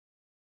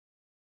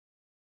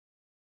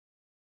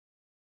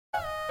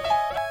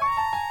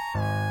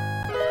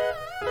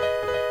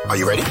Are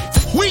you ready?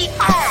 We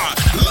are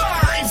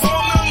live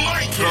on the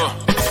mic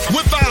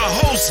with our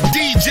host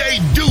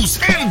DJ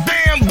Deuce and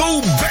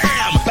Bamboo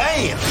Bam.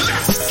 Bam!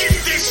 Let's get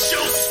this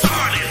show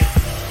started.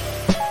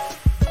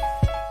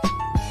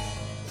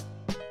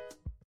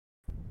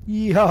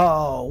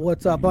 Yo,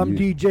 what's up? I'm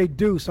DJ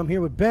Deuce. I'm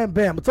here with Bam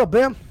Bam. What's up,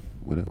 Bam?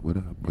 What up?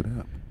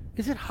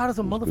 Is it hot as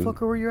a motherfucker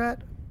good? where you're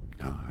at?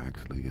 No,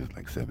 actually, it's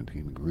like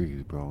 17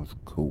 degrees, bro. It's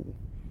cool.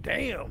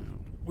 Damn.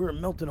 We're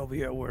melting over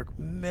here at work.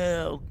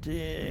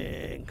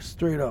 Melting.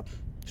 Straight up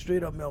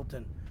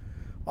melting.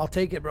 I'll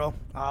take it, bro.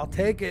 I'll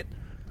take it.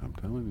 I'm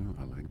telling you,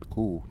 I like the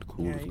cool. The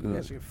cool Yeah, is you good.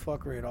 guys can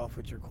fuck right off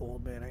with your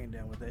cold, man. I ain't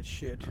down with that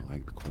shit. I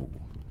like the cool.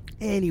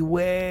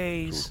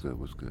 Anyways,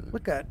 What's good?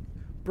 look at,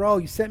 bro,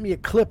 you sent me a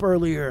clip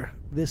earlier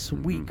this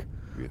week.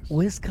 Yes.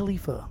 Wiz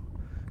Khalifa,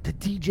 the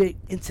DJ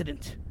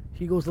incident.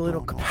 He goes a little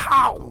Going off,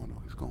 kapow.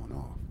 He's going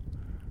off.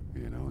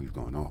 You know, he's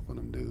going off on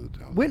them dudes.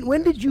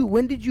 When did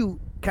you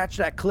catch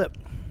that clip?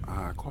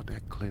 I caught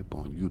that clip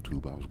on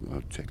YouTube. I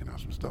was checking out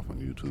some stuff on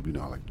YouTube. You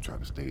know, I like to try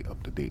to stay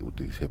up to date with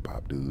these hip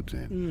hop dudes,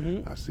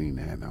 and I seen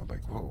that, and I was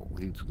like, "Whoa,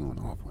 he's going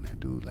off on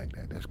that dude like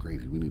that. That's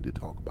crazy. We need to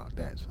talk about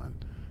that, son."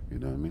 You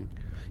know what I mean?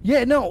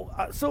 Yeah, no.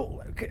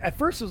 So at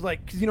first it was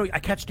like, 'cause, you know, I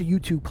catch the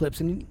YouTube clips,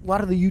 and a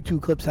lot of the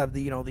YouTube clips have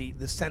the, you know,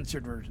 the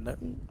censored version. That,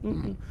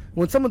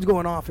 When someone's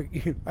going off,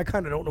 I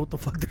kind of don't know what the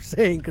fuck they're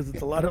saying because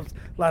it's a lot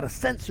of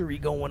sensory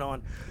going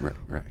on.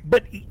 Right.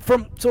 But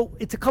so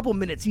it's a couple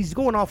minutes. He's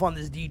going off on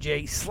this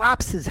DJ,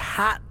 slaps his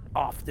hat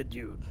off the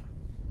dude.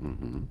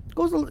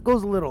 Goes a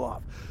little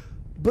off.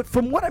 But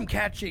from what I'm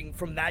catching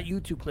from that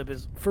YouTube clip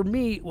for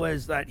me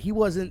was that he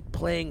wasn't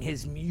playing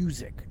his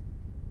music.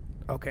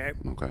 Okay.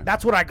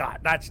 That's what I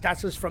got. That's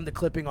just from the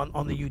clipping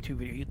on the YouTube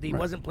video. He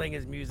wasn't playing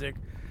his music,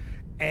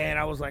 and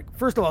I was like,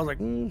 first of all, I was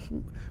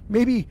like,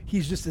 maybe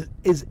he's just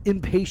as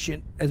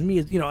impatient as me,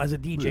 as a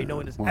DJ,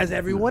 knowing this as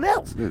everyone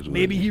else.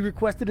 Maybe he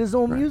requested his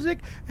own music,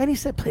 and he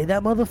said, play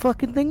that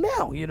motherfucking thing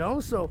now,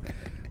 So,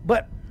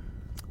 but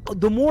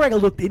the more I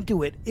looked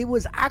into it, it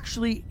was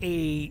actually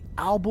a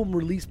album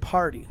release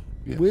party.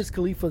 Yes. Wiz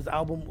Khalifa's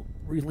album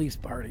release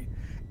party.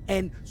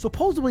 And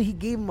supposedly he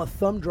gave him a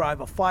thumb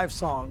drive of 5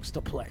 songs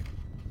to play.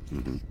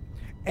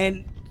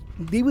 And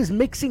he was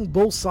mixing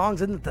both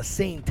songs in at the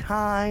same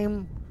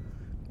time,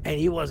 and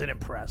he wasn't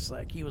impressed.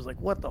 Like, he was like,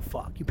 what the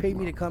fuck? You paid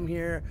me to come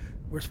here.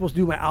 We're supposed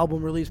to do my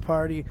album release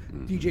party.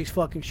 DJ's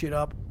fucking shit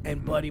up,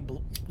 and Buddy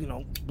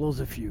blows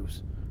a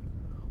fuse.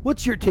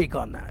 What's your take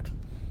on that?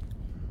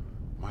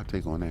 My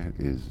take on that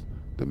is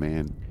the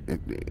man.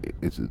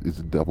 It's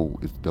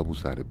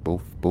double-sided.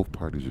 Both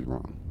parties are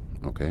wrong.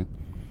 Okay,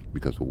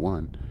 because for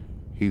one,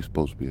 he's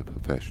supposed to be a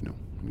professional.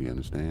 You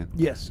understand?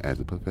 Yes. As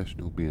a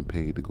professional, being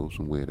paid to go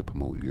somewhere to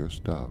promote your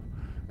stuff.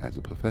 As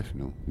a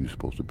professional, you're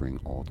supposed to bring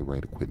all the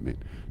right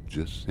equipment.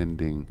 Just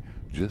sending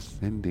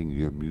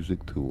your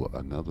music to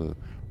another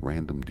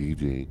random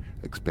DJ,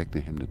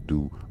 expecting him to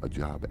do a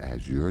job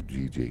as your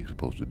DJ is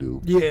supposed to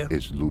do,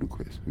 is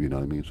ludicrous. You know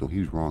what I mean? So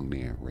he's wrong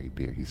there, right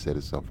there. He set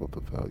himself up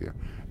for failure.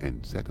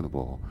 And second of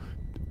all,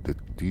 the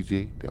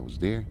DJ that was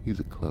there, he's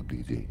a club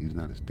DJ. He's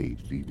not a stage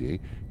DJ.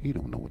 He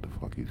don't know what the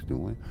fuck he's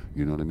doing.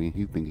 You know what I mean?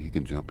 He think he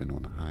can jump in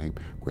on the hype,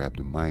 grab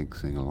the mic,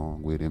 sing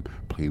along with him,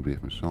 play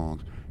different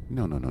songs.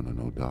 No,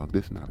 dog.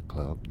 This is not a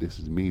club. This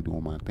is me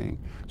doing my thing.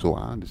 So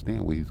I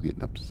understand where he's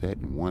getting upset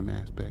in one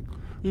aspect.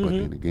 But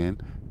then again,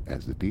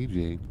 as the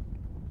DJ,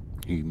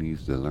 he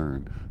needs to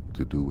learn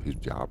to do his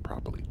job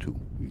properly too.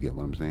 You get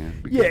what I'm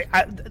saying?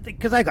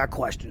 Because I got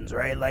questions,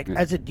 right? Like,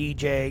 as a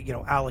DJ,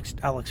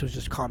 Alex was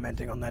just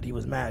commenting on that. He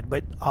was mad.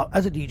 But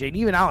as a DJ, and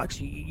even Alex,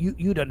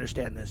 you'd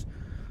understand this.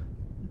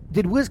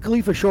 Did Wiz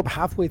Khalifa show up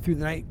halfway through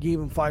the night, gave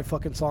him 5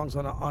 fucking songs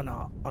on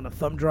a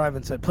thumb drive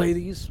and said, play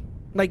these?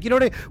 Like, you know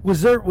what I mean?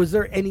 Was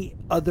there any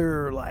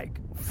other, like,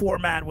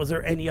 format? Was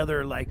there any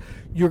other, like,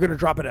 you're going to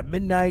drop it at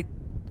midnight?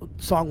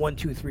 Song 1,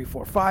 2, 3,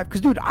 4, 5. Because,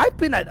 dude, I've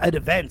been at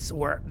events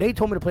where they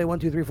told me to play 1,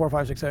 2, 3, 4,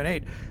 5, 6, 7,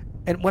 8.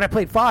 And when I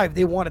played 5,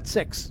 they wanted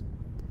 6.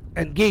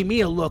 And gave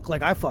me a look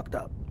like I fucked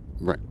up.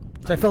 Right.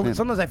 So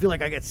sometimes I feel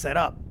like I get set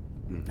up.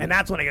 And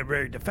that's when I get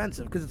very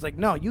defensive. Because it's like,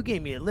 no, you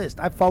gave me a list.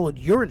 I followed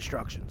your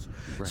instructions.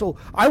 Right. So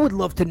I would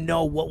love to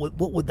know what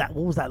was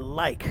that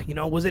like?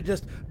 Was it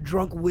just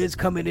drunk Wiz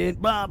coming in,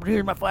 Bob,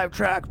 here's my 5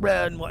 tracks,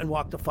 and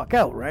walk the fuck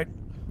out, right?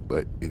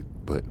 But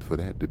for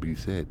that to be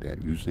said,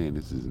 that you're saying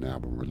this is an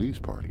album release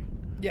party.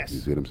 Yes.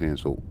 You see what I'm saying?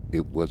 So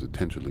it was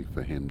intentionally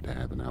for him to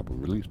have an album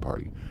release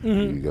party.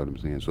 You get what I'm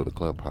saying? So the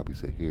club probably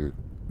said, here,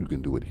 you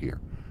can do it here.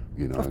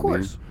 You know what I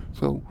mean?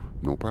 So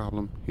no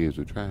problem. Here's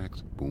the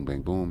tracks. Boom,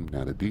 bang, boom.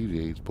 Now the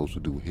DJ is supposed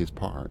to do his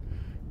part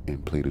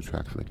and play the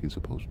tracks like he's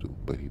supposed to.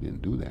 But he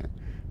didn't do that.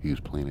 He was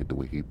playing it the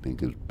way he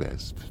think is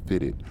best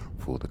fitted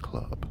for the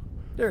club.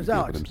 There's you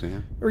Alex. What I'm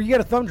saying? Or you get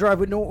a thumb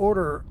drive with no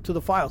order to the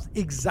files.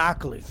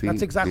 Exactly. See,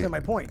 that's exactly my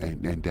point.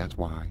 And that's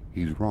why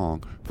he's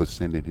wrong for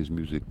sending his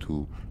music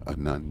to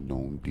an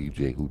unknown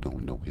DJ who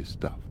don't know his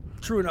stuff.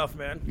 True enough,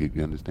 man.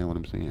 You understand what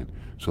I'm saying?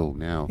 So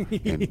now,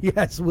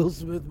 yes, Will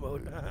Smith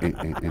mode.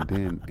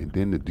 and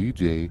then the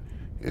DJ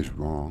is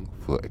wrong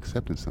for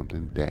accepting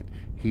something that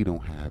he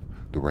don't have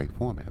the right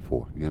format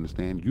for. You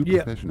understand? You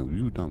Yeah. professional.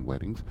 You've done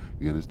weddings.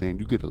 You understand?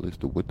 You get a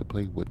list of what to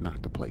play, what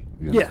not to play.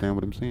 You Yeah. understand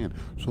what I'm saying?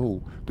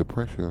 So the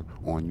pressure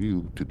on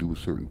you to do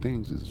certain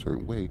things is a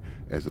certain way.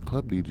 As a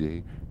club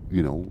DJ,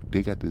 you know,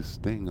 they got this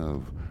thing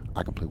of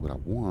I can play what I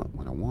want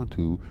when I want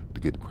to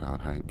get the crowd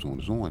hyped, so on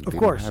and so on. Of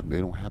course. They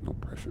don't have no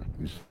pressure.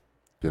 You see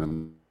what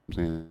I'm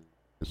saying?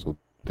 So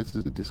this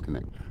is the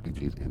disconnect.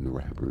 DJs and the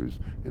rappers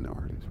and the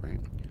artists, right?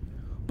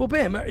 Well,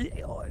 Bam,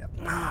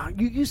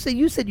 you said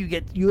you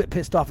get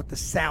pissed off at the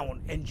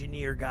sound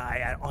engineer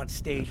guy on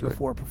stage That's right.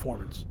 before a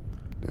performance.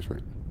 That's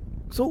right.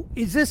 So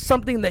is this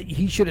something that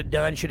he should have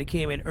done? Should have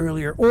came in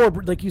earlier, or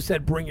like you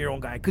said, bring your own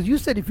guy? Because you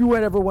said if you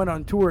ever went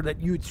on tour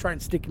that you'd try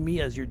and stick me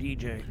as your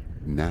DJ.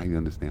 Now you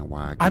understand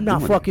why I keep I'm not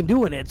doing fucking it.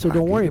 doing it, so I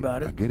don't get worry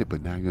about I it. get it,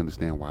 but now you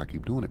understand why I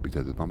keep doing it.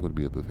 Because if I'm going to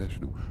be a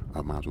professional, I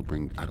might as well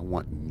bring. I don't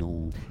want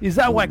no. Is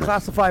that no why mess.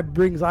 Classify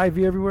brings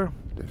Ivy everywhere?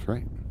 That's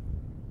right.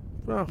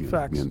 Oh, You,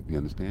 facts. you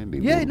understand? They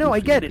Yeah, want no, this I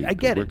to get be it, I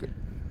get it. wicked.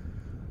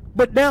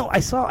 But now I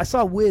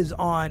saw Wiz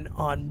on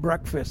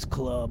Breakfast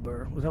Club,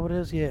 or was that what it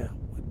is? Yeah,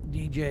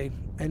 DJ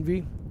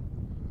Envy.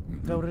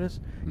 Is that what it is?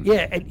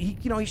 Yeah, and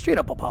he straight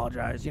up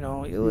apologized.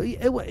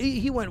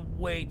 He went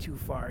way too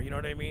far. You know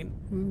what I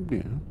mean?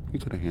 Yeah, he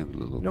could have handled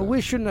it a little No, bit.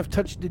 Wiz shouldn't have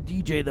touched the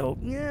DJ though.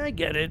 Yeah, I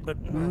get it, but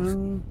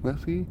Well,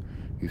 see,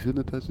 he shouldn't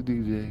have touched the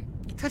DJ.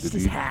 he touched The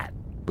his D- hat.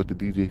 But the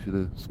DJ should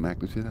have smacked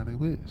the shit out of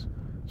Wiz.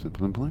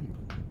 Simple and plain.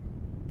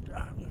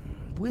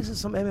 Wiz is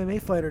some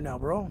MMA fighter now,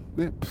 bro.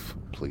 Yeah,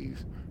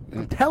 please.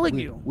 I'm telling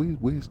Wiz, you.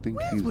 Wiz think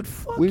Wiz he's, would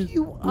fuck Wiz-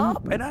 you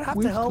up, and I'd have to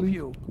Wiz help Khalifa-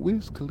 you.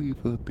 Wiz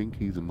Khalifa think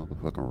he's a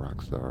motherfucking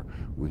rock star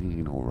when he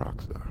ain't no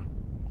rock star.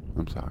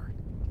 I'm sorry.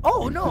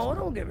 Oh He's no, just-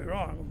 don't get me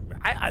wrong.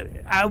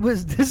 I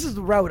was this is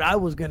the route I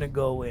was gonna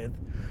go with.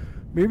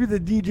 Maybe the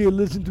DJ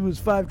listened to his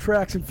 5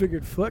 tracks and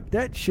figured, fuck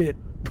that shit.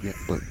 Yeah,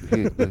 but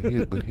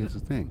here's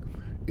the thing.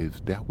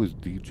 If that was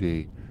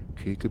DJ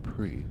Kid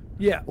Capri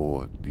Yeah.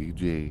 or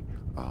DJ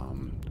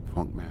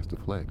Funk Master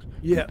Flex,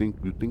 Yeah.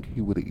 you think he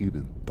would have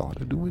even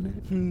thought of doing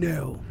that?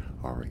 No.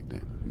 All right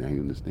then. Now you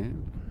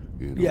understand?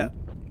 You know? Yeah.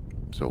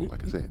 So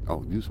like I said,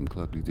 you some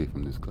club DJ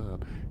from this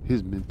club.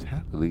 His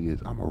mentality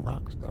is I'm a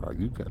rock star.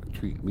 You gotta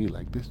treat me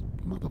like this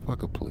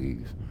motherfucker,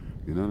 please.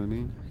 You know what I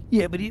mean?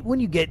 Yeah, but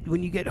when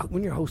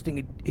you're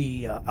hosting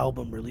a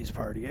album release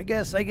party, I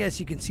guess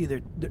you can see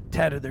their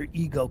tad of their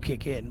ego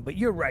kick in. But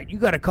you're right. You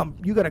gotta come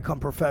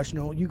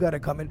professional. You gotta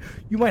come in.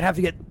 You might have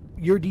to get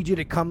your DJ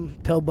to come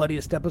tell Buddy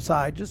to step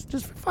aside just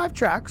for 5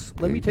 tracks.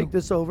 Let There me you take go.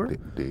 this over.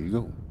 There you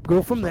go.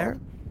 Go from there.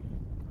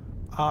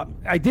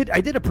 I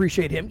did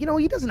appreciate him.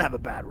 He doesn't have a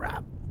bad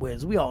rap,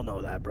 Wiz. We all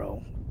know that,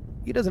 bro.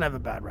 He doesn't have a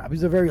bad rap.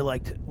 He's a very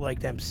liked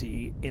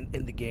MC in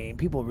the game.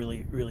 People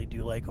really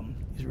do like him.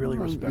 He's really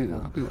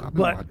respectful.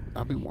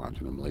 I've been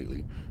watching him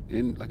lately,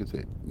 and like I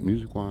said,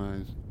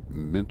 music-wise,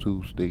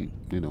 mental state,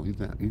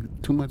 he's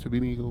too much of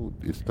an ego.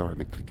 It's starting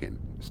to kick in.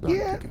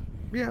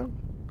 Yeah.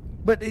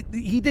 But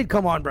he did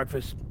come on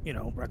Breakfast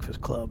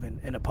Club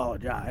and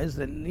apologized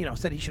and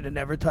said he should have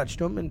never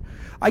touched him, and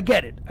I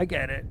get it.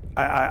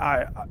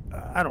 I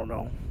don't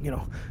know.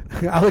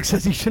 Alex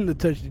says he shouldn't have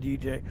touched the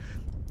DJ.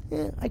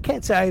 Yeah, I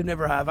can't say I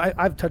never have.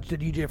 I've touched a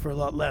DJ for a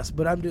lot less,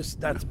 but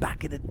that's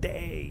back in the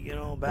day.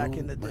 Back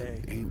in the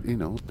day.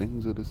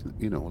 Things are this.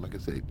 Like I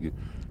said,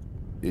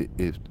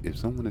 if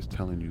someone is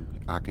telling you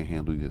I can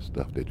handle your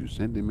stuff that you're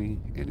sending me,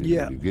 and then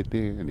Yeah. you get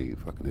there and they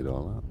fucking it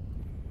all up.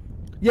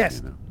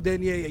 Yes, You know.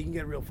 then you can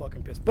get real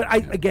fucking pissed. But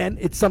again,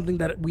 it's something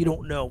that we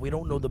don't know. We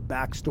don't know the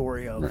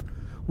backstory of Right.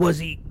 was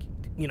he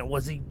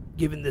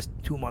given this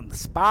to him on the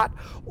spot,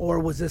 or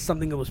was this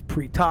something that was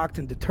pre-talked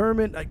and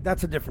determined? Like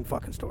that's a different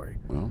fucking story.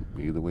 Well,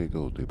 either way it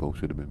goes, they both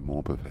should have been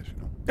more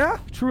professional. Yeah,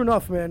 true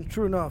enough, man.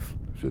 True enough.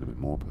 Should have been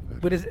more professional.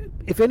 But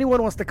if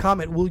anyone wants to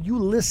comment, will you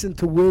listen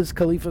to Wiz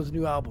Khalifa's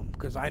new album?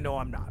 Because I know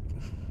I'm not.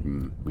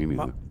 Me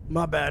neither.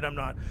 My bad, I'm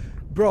not.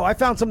 Bro, I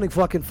found something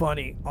fucking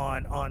funny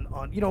on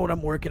when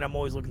I'm working, I'm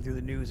always looking through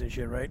the news and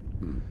shit, right?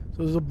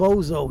 So there's a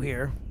bozo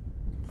here,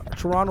 a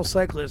Toronto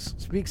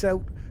cyclist, speaks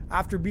out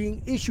after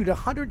being issued a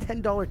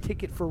 $110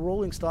 ticket for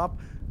rolling stop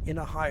in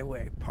a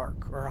highway park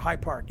or a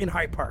Hyde Park,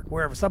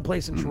 wherever,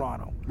 someplace in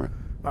Toronto. Right.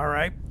 All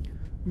right?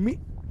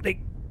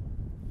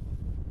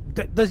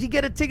 Does he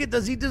get a ticket?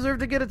 Does he deserve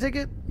to get a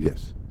ticket?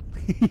 Yes.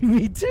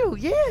 Me too,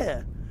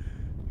 yeah.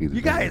 He You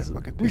deserves guys, that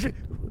fucking we should.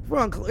 ticket.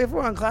 If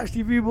we're on Clash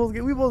TV,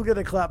 we both get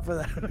a clap for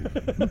that.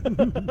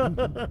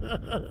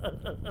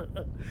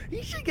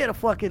 He should get a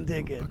fucking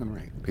ticket. Fucking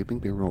right. They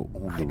think they're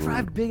on I the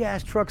drive road. big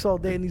ass trucks all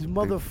day, and these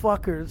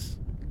motherfuckers,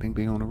 Think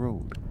they on the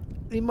road.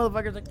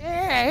 like,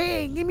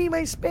 hey, give me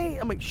my space.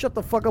 I'm like, shut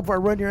the fuck up, or I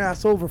run your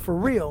ass over for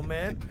real,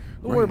 man.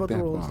 Don't worry about the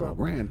rolling stop.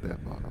 Ran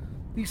that bottle.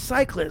 These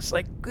cyclists,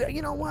 like,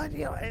 you know what?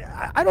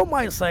 I don't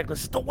mind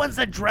cyclists. The ones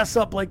that dress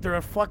up like they're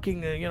a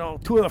fucking,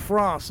 Tour de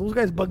France. Those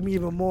guys bug me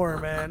even more,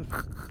 man.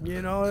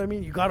 You know what I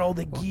mean? You got all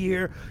the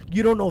gear.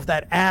 You don't know if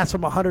that ass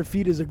from 100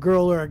 feet is a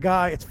girl or a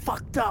guy. It's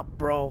fucked up,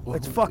 bro.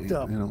 It's fucked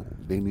up.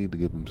 They need to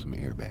give them some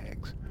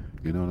airbags.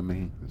 You know what I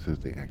mean? Since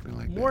they acting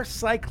like More that.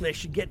 cyclists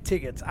should get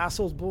tickets.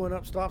 Assholes blowing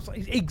up stop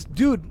signs.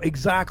 Dude,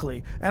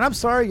 exactly. And I'm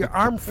sorry, your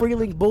arm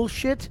frailing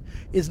bullshit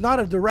is not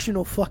a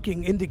directional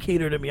fucking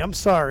indicator to me. I'm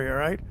sorry, all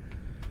right?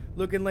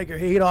 Looking like you're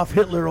Adolf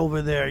Hitler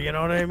over there, you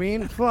know what I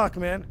mean? Fuck,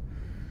 man.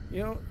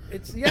 You know,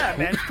 it's, yeah,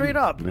 man, straight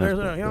up. There's,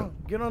 you know,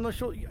 get on the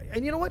shoulder.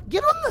 And you know what?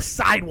 Get on the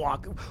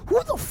sidewalk.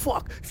 Who the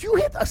fuck? If you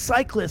hit a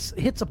cyclist,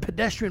 hits a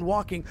pedestrian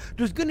walking,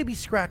 there's going to be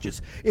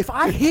scratches. If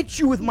I hit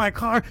you with my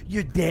car,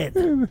 you're dead.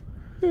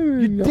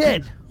 You're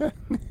dead.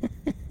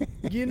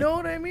 You know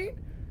what I mean?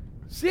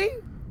 See?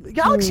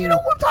 Alex, you know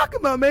what I'm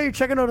talking about, man. You're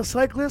checking out a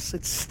cyclist.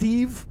 It's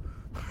Steve.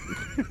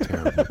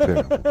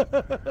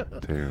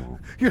 Terrible.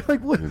 You're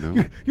like, what? You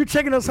know? You're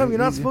checking out something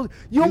you're not supposed to.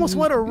 You almost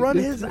want to run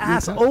his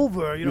ass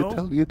over, you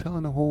know? You're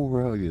telling the whole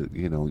world,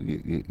 you know,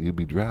 you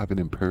be driving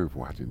in perv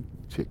watching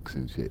chicks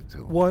and shit. So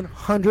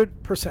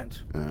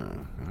 100%. all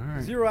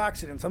right. Zero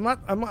accidents. I'm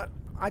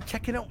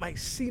checking out my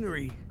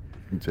scenery.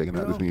 You checking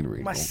out the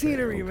scenery. My Okay,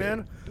 scenery, okay.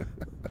 man.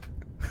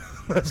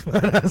 That's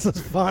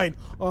fine.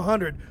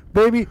 100.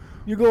 Baby,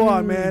 you go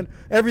on, man.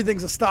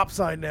 Everything's a stop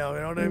sign now, you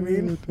know what I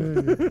mean?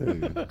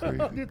 It's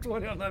crazy. You're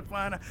 20 on that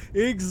fine.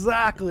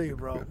 Exactly,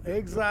 bro.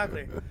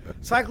 Exactly.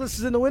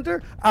 Cyclists in the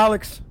winter?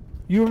 Alex,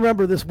 you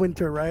remember this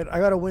winter, right? I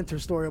got a winter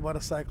story about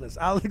a cyclist.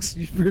 Alex,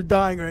 you're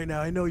dying right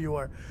now. I know you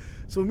are.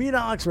 So me and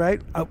Alex, right?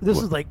 This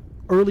is like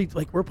early,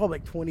 like we're probably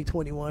like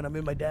 2021. I'm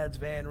in my dad's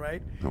van,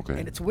 right? Okay.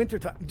 And it's winter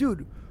time.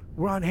 Dude,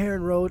 we're on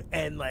Heron Road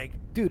and like,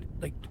 dude,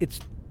 like it's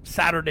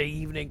Saturday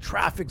evening.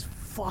 Traffic's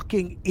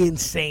fucking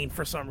insane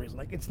for some reason.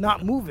 Like it's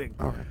not moving.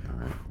 All right.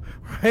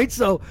 Right?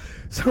 So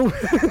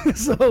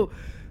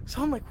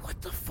I'm like,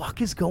 what the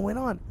fuck is going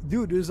on?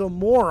 Dude, there's a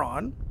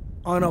moron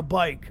on a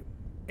bike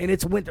and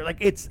it's winter. Like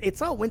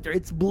it's not winter,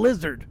 it's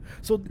blizzard.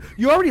 So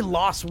you already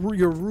lost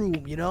your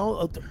room, you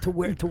know, to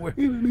where You don't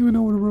even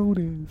know where the road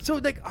is. so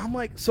like I'm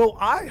like, so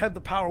I had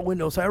the power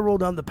window, so I roll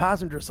down the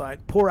passenger side.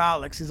 Poor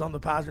Alex is on the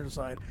passenger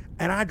side,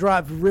 and I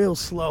drive real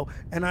slow,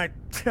 and I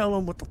tell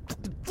him what the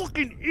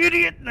fucking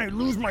idiot, and I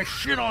lose my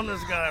shit on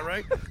this guy,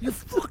 right? You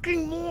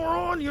fucking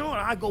moron, you know, and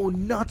I go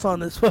nuts on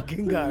this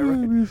fucking guy, right?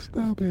 Man,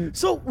 stop it.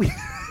 So we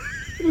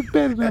It's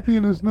better not be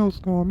in a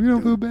snowstorm. You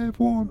don't feel bad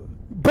for him.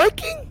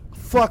 biking,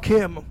 fuck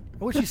him.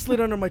 I wish he slid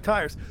under my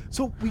tires.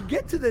 So we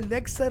get to the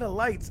next set of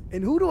lights,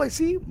 and who do I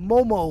see?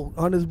 Momo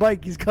on his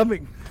bike. He's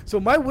coming. So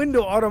my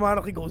window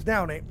automatically goes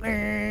down.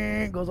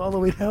 It goes all the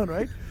way down,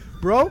 right?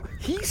 Bro,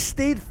 he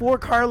stayed 4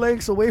 car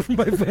lengths away from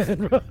my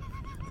van, bro.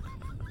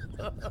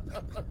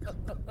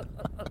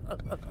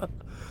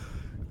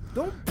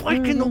 Don't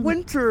bike in the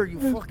winter, you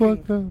That's fucking...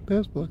 fucked up.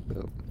 That's fucked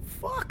up.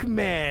 Fuck,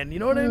 man. You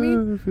know what I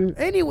mean? That's it.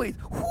 Anyways,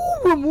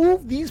 who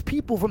removed these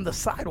people from the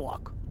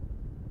sidewalk?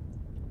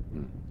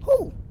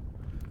 Who?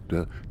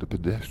 The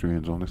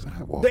pedestrians on the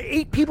sidewalk. The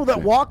 8 people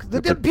that walk,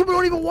 the people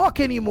don't even walk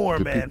anymore,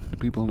 the, man. the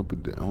people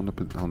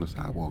on the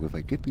sidewalk is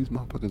like, get these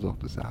motherfuckers off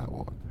the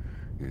sidewalk.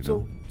 You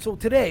know? So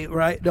today,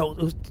 right? No, it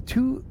was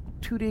two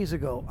days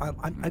ago.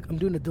 I'm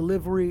doing a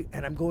delivery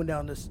and I'm going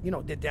down this, you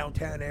know, the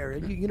downtown area.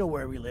 You know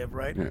where we live,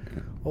 right? Yeah.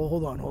 Oh,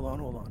 hold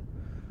on.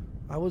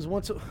 I was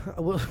once at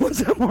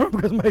work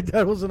because my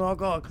dad was an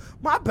alcoholic.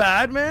 My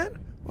bad, man.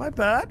 My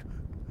bad.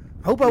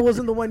 I hope I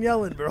wasn't the one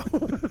yelling, bro.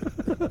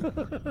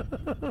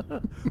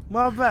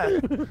 My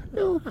bad.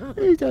 Yo,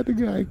 he got the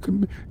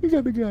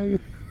guy.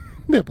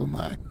 Never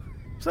mind.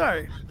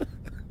 Sorry.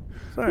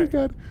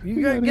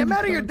 You got Get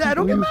mad at your dad.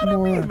 Don't get mad at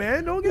me, more.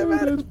 man. Don't get Yeah,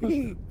 mad that's at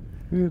me.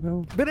 You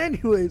know. But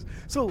anyways,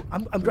 so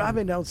I'm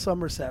driving down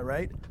Somerset,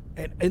 right?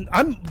 And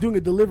I'm doing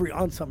a delivery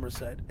on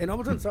Somerset, and all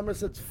of a sudden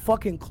Somerset's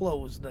fucking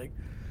closed. Like,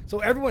 so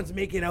everyone's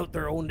making out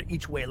their own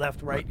each way,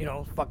 left, right. You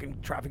know,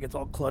 fucking traffic gets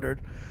all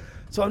cluttered.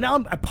 So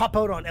now I pop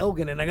out on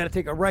Elgin, and I got to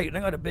take a right, and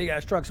I got a big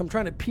ass truck, so I'm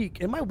trying to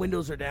peek, and my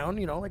windows are down,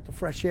 you know, like the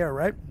fresh air,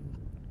 right?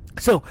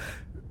 So,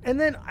 and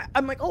then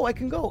I'm like, oh, I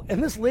can go,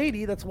 and this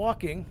lady that's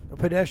walking, a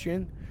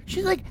pedestrian,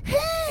 she's like,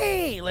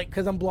 hey, like,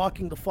 because I'm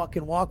blocking the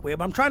fucking walkway,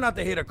 but I'm trying not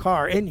to hit a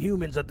car and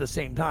humans at the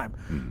same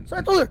time. So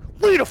I told her,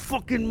 wait a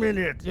fucking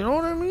minute, you know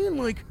what I mean?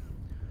 Like,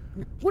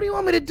 what do you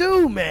want me to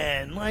do,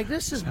 man? Like,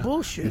 this is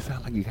bullshit. It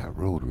sounds like you got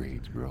road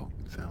rage, bro.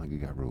 It sounds like you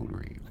got road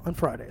rage. On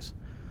Fridays.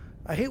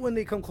 I hate when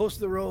they come close to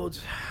the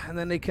roads and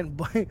then they can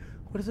bike.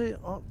 What is it?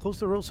 Close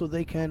to the road so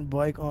they can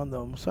bike on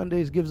them.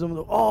 Sundays gives them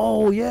the.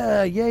 Oh,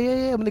 yeah.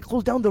 When they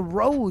close down the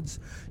roads.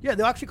 Yeah,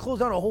 they'll actually close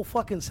down a whole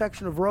fucking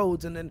section of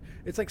roads. And then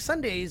it's like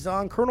Sundays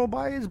on Colonel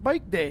Byers'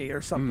 bike day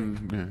or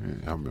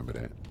something. Yeah, I remember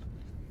that.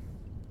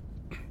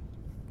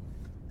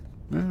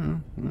 Yeah,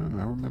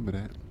 I remember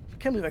that. I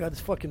can't believe I got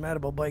this fucking mad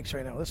about bikes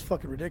right now. That's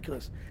fucking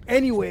ridiculous.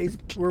 Anyways,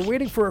 we're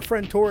waiting for a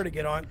friend Tora to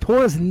get on.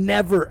 Tora's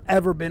never,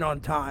 ever been on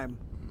time.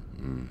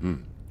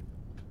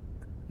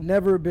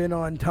 Never been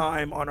on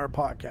time on our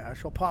podcast.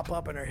 She'll pop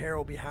up and her hair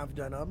will be half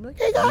done up. I'm like,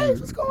 hey guys,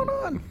 what's going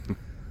on?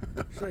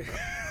 She's like,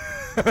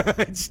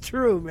 it's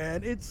true,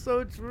 man. It's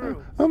so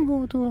true. I'm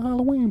going to a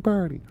Halloween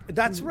party.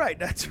 That's right,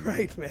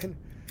 man.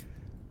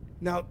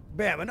 Now,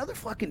 bam, another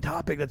fucking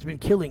topic that's been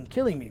killing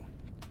me.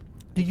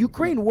 The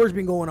Ukraine war's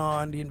been going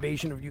on, the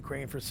invasion of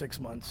Ukraine for 6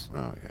 months.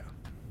 Oh, yeah.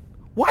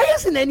 Why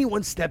hasn't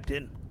anyone stepped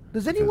in?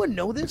 Does anyone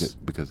know this?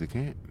 Because they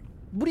can't.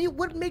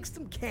 What makes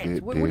them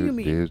can't? What do you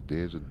mean?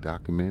 There's a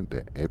document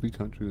that every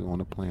country on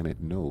the planet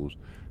knows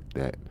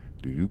that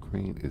the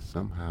Ukraine is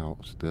somehow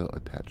still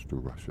attached to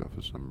Russia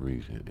for some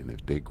reason, and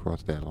if they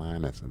cross that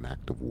line, that's an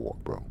act of war,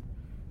 bro.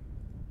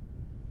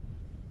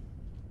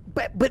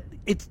 But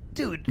it's,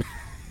 dude.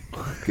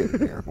 Get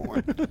an air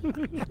horn.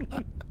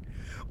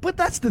 But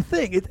that's the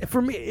thing.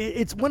 For me,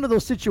 it's one of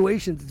those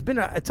situations.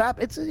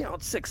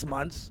 It's 6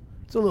 months.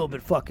 It's a little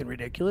bit fucking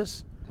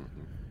ridiculous.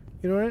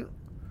 You know what I mean?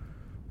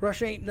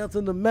 Russia ain't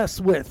nothing to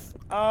mess with.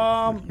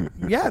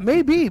 Yeah,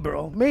 maybe,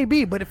 bro,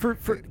 maybe. But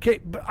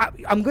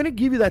I'm gonna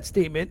give you that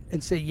statement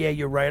and say, yeah,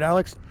 you're right,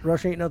 Alex.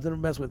 Russia ain't nothing to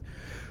mess with.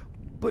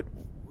 But,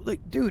 like,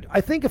 dude, I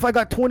think if I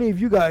got 20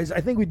 of you guys,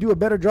 I think we'd do a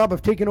better job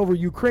of taking over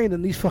Ukraine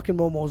than these fucking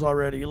momos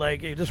already.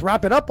 Like, hey, just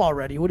wrap it up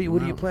already. What are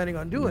you planning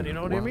on doing? You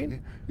know what I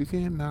mean? You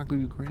can't knock the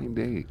Ukraine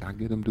day. I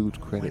give them dudes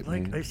credit,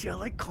 man. I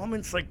like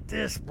comments like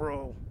this,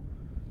 bro.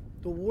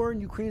 The war in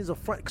Ukraine is a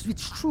front, because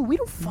it's true. We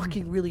don't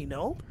fucking really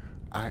know.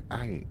 I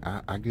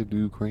give the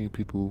Ukraine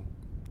people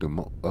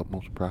the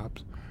utmost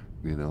props.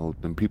 You know,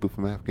 them people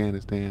from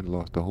Afghanistan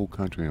lost the whole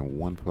country in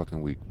 1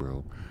 fucking week,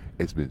 bro.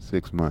 It's been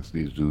 6 months.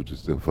 These dudes are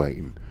still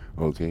fighting.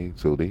 Okay,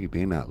 so they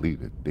not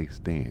leaving. They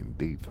stand.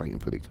 They fighting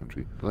for their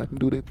country. Let them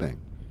do their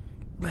thing.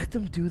 Let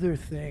them do their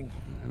thing.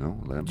 You know,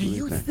 let them do do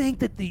you their thing.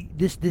 think that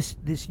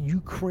this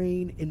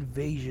Ukraine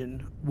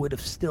invasion would have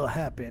still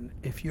happened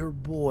if your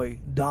boy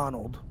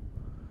Donald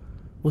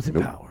was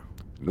in power?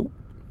 Nope.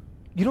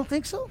 You don't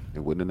think so? It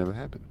wouldn't have never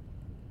happened.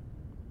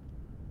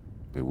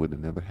 It would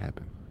have never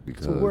happened.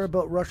 Because so we're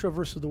about Russia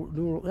versus the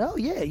New World. Oh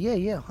yeah,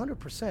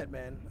 100%,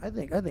 man. I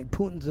think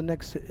Putin's the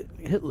next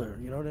Hitler.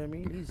 You know what I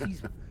mean?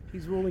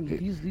 He's rolling.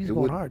 He's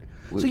going hard.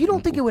 So you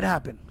don't think it would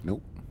happen?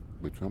 Nope.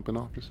 With Trump in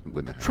office, it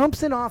wouldn't happen.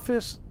 Trump's in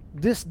office.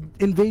 This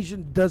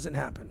invasion doesn't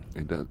happen.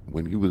 It does.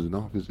 When he was in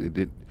office, it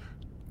did.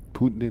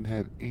 Putin didn't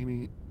have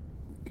any.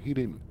 He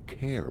didn't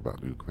care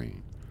about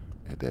Ukraine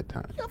at that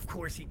time. Of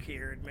course he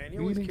cared, man. He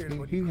always cared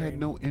about Ukraine. He had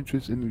no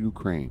interest in the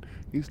Ukraine.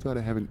 He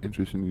started having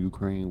interest in the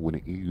Ukraine when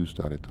the EU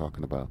started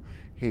talking about,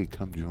 hey,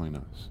 come join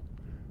us.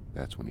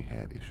 That's when he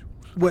had issues.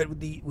 What,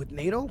 with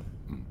NATO?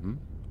 Mm-hmm.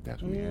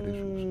 That's when he had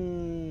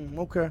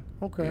issues.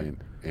 Okay.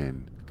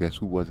 And guess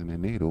who wasn't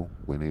in NATO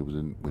when he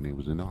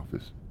was in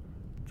office?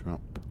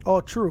 Trump. Oh,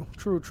 true.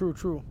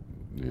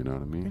 You know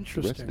what I mean?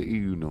 Interesting. The rest of the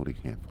EU know they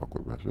can't fuck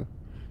with Russia.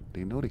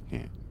 They know they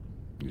can't.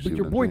 But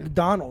your boy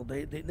Donald,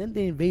 didn't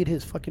they invade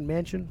his fucking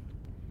mansion?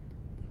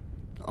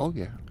 Oh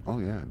yeah.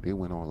 They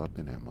went all up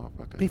in that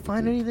motherfucker. They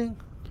find anything?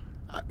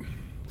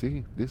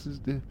 See, this is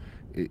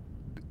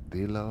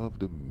they love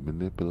to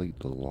manipulate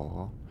the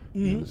law.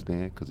 You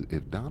understand? Because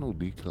if Donald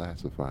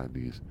declassified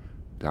these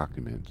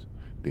documents,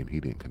 then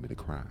he didn't commit a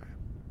crime.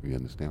 You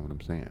understand what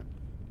I'm saying?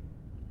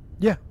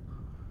 Yeah.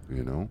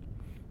 You know,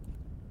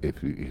 if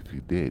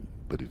he did,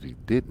 but if he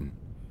didn't,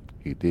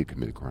 he did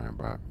commit a crime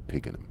by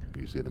taking them.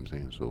 You see what I'm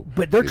saying? So,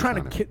 but they're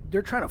trying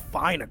to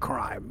find a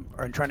crime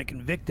or trying to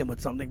convict him with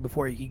something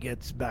before he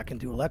gets back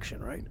into election,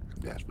 right?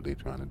 That's what they're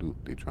trying to do.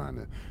 They're trying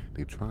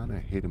to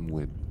hit him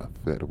with a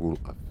federal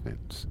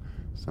offense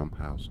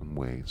somehow, some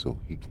way, so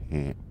he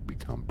can't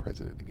become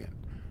president again.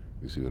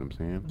 You see what I'm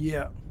saying?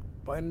 Yeah.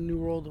 Find a New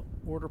World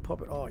Order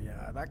puppet. Oh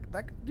yeah,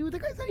 that dude. The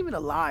guy's not even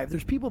alive.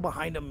 There's people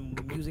behind him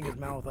using his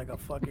mouth like a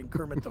fucking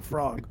Kermit the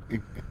Frog.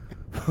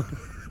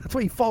 That's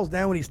why he falls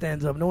down when he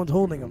stands up. No one's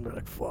holding him. They're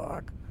like,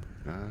 fuck.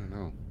 I don't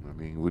know. I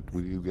mean, what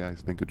do you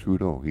guys think of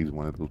Trudeau? He's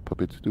one of those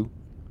puppets too?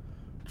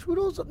 He's a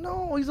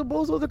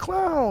Bozo the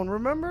Clown,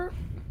 remember?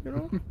 You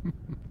know?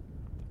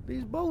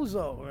 He's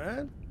Bozo,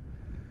 man.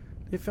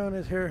 They found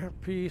his hair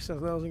piece and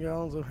 1,000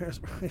 gallons of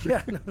hairspray.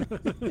 Yeah.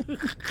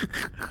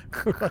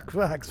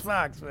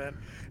 Facts, man.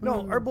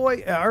 No, our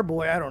boy,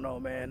 I don't know,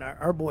 man.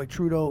 Our boy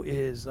Trudeau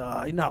is,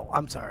 no,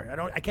 I'm sorry.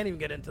 I can't even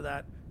get into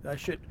that.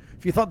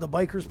 If you thought the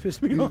bikers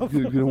pissed me off.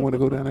 You don't want to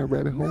go down that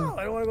rabbit hole? No,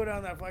 I don't want to go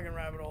down that fucking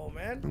rabbit hole,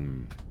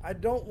 man. I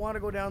don't want to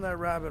go down that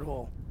rabbit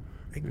hole.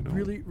 I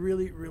really,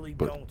 really, really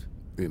don't.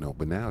 You know,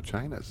 but now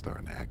China's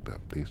starting to act up.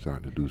 They're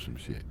starting to do some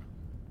shit.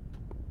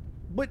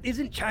 But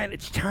isn't China?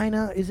 It's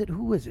China.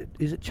 Who is it?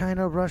 Is it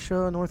China,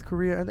 Russia, North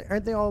Korea?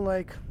 Aren't they all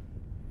like?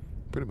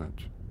 Pretty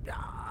much.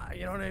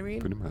 You know what I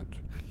mean? Pretty much.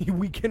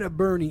 Weekend at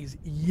Bernie's.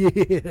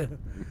 Yeah.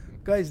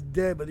 Guy's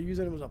dead, but they're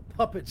using him as a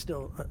puppet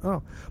still.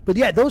 Oh, but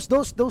yeah, those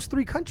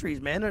 3 countries,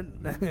 man,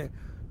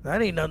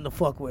 that ain't nothing to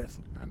fuck with.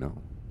 I know.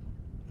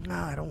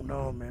 I don't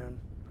know, man.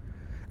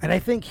 And I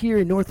think here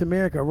in North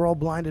America, we're all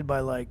blinded by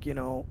like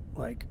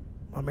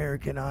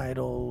American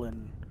Idol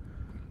and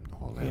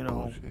all that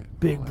bullshit.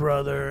 Big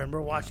Brother, and we're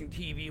watching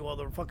TV while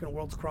the fucking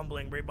world's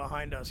crumbling right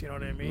behind us. You know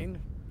what I mean?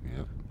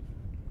 Yep.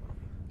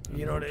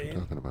 You know what I mean?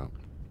 Talking about.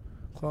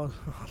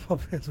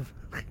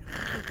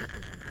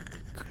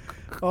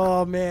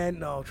 Oh man,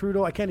 no,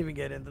 Trudeau, I can't even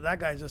get into that.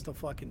 Guy's just a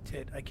fucking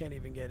tit. I can't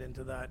even get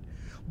into that.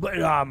 But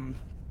Bam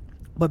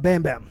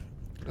Bam.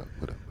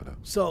 What up?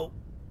 So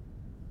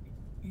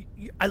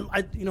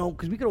you know,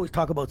 because we could always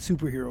talk about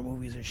superhero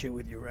movies and shit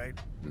with you, right?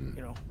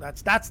 You know,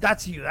 that's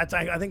you. That's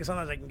I think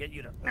sometimes I can get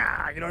you to,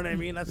 you know what I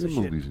mean? That's the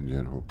shit. Movies in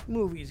general.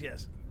 Movies,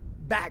 yes.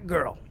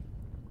 Batgirl.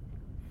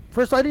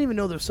 First, I didn't even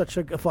know there's such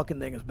a fucking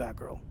thing as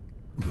Batgirl.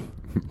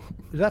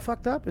 Is that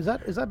fucked up? Is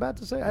that bad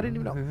to say? I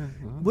didn't even know.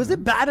 Was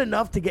it bad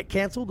enough to get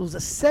canceled? It was a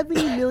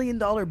 $70 million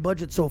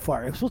budget so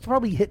far. It was supposed to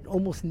probably hit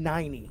almost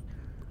 90.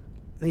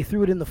 They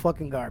threw it in the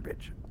fucking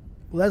garbage.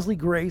 Leslie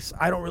Grace,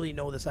 I don't really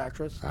know this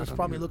actress. This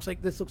probably looks like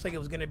it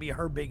was gonna be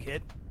her big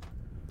hit.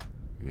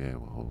 Yeah,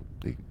 well,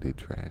 they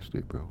trashed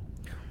it, bro.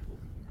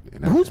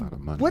 And that's a lot of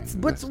money. What's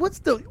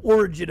the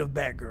origin of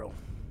Batgirl?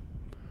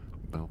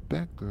 Well,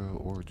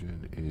 Batgirl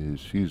origin is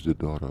she's the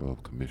daughter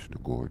of Commissioner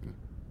Gordon.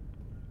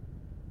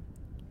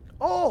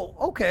 Oh,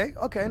 okay,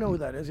 I know who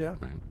that is. Yeah,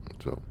 Right?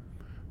 So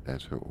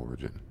that's her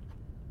origin.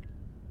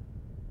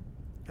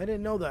 I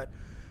didn't know that.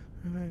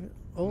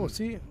 Oh,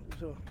 see,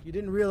 so you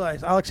didn't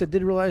realize. Alex, I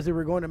did realize they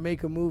were going to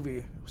make a movie.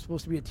 It was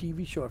supposed to be a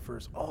TV show at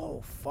first.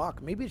 Oh,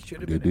 fuck, maybe it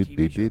should have been a TV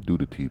They show. did do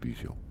the TV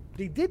show.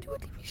 They did do a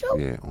TV show.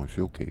 Yeah, on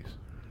Showcase.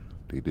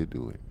 They did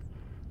do it.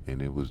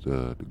 And it was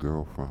the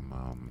girl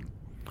from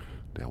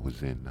that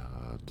was in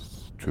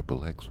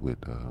Triple X with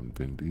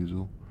Vin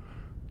Diesel.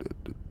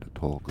 The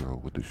tall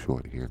girl with the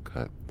short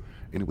haircut.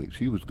 Anyway,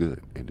 she was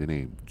good. And then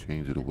they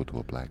changed it over to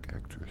a black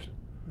actress.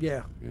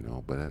 Yeah. You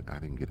know, but I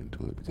didn't get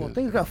into it because Well,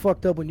 things got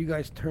fucked up when you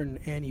guys turned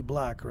Annie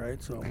black,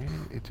 right? So.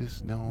 man, it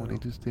just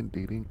they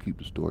didn't keep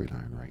the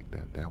storyline right.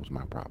 That was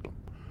my problem.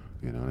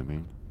 You know what I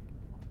mean?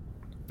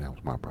 That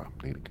was my problem.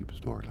 They didn't keep the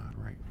storyline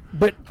right.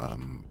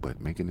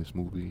 But making this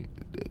movie,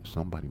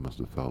 somebody must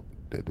have felt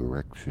the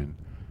direction,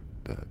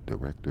 the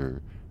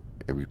director,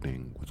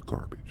 everything was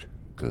garbage.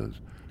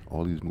 Because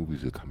all these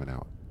movies are coming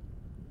out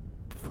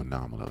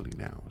phenomenally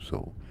now.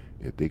 So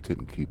if they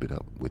couldn't keep it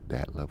up with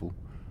that level,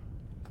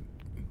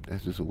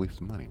 that's just a waste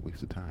of money,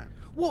 waste of time.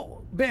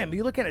 Well, bam,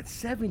 you look at it,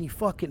 70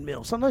 fucking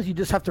mil. Sometimes you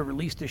just have to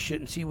release this shit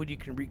and see what you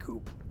can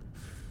recoup.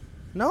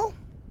 No?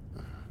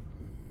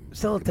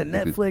 Sell it to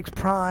Netflix,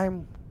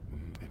 Prime.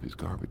 If it's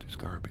garbage, it's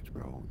garbage,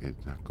 bro.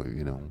 It's not good,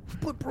 you know.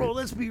 But, bro,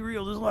 let's be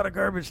real. There's a lot of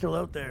garbage still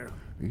out there.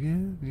 Yeah,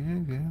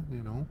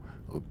 you know.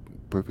 A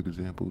perfect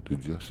example, the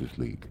Justice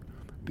League.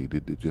 They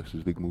did the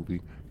Justice League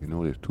movie. You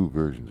know, there's two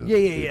versions of it.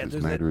 Yeah. The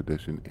Snyder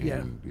Edition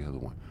and the other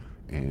one.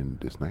 And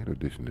the Snyder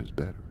Edition is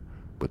better.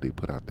 But they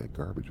put out that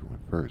garbage one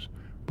first.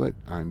 But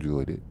I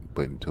enjoyed it.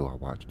 But until I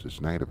watched the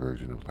Snyder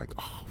version, it was like,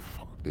 oh,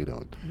 fuck, they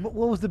don't.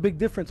 What was the big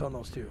difference on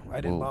those two?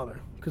 I didn't bother.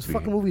 Because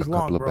fucking movie's a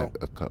long, couple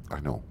bro. I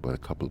know, but a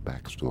couple of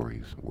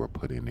backstories were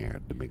put in there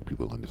to make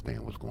people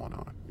understand what's going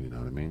on. You know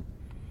what I mean?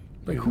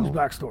 Like, You whose know,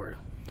 backstory?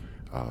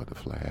 The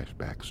Flash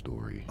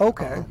backstory.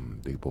 Okay.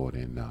 They brought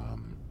in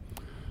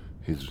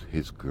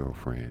his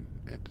girlfriend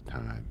at the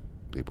time.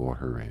 They brought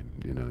her in.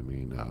 You know what I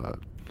mean?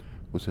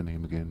 What's her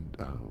name again?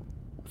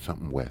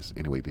 Something West.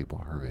 Anyway, they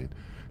brought her in.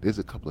 There's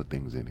a couple of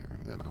things in here,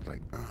 and I was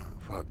like,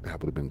 fuck,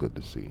 that would have been good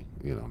to see.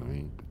 You know what I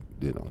mean?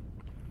 You know.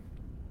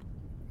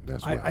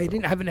 That's what I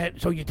haven't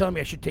had. So you're telling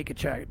me I should take a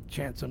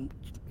chance and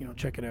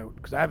check it out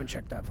because I haven't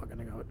checked that fucking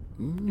thing out.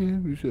 Yeah,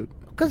 you should.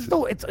 Because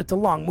though it's a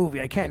long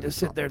movie, I can't just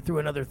sit there through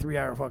another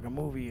 3-hour fucking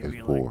movie and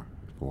It's be four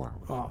like, hours.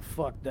 oh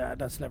fuck that,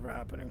 that's never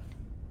happening.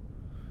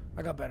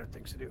 I got better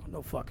things to do.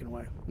 No fucking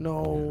way.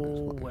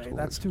 No way. it's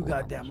That's too 4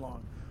 goddamn hours.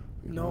 long.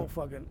 You No know?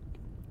 fucking.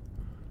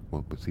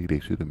 Well, but see, they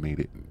should have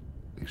made it.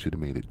 They should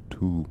have made it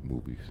 2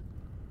 movies.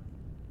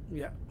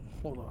 Yeah.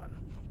 Hold on.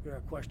 Got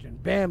a question.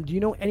 Bam. Do you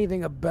know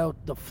anything about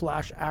the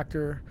Flash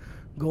actor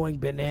going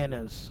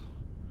bananas?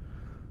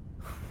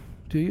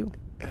 Do you?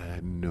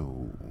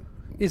 No.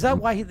 Is that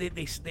why I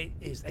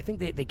think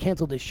they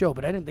canceled his show,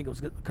 but I didn't think it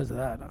was because of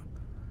that. Huh?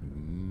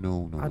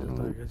 No. I just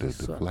thought it The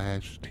just sucked.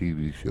 Flash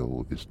TV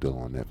show is still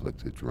on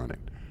Netflix. It's running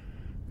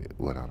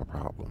without a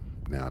problem.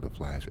 Now, the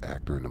Flash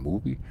actor in the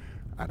movie,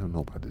 I don't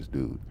know about this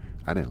dude.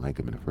 I didn't like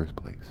him in the first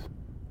place,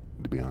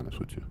 to be honest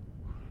with you.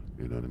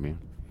 You know what I mean?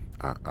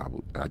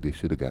 They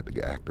should have got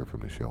the actor from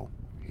the show.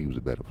 He was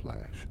a better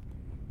Flash.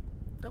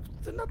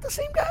 They're not the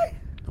same guy.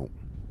 Nope.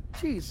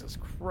 Jesus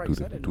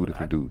Christ! I didn't know Two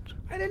different that. dudes.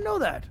 I didn't know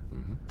that.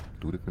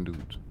 2 different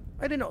dudes.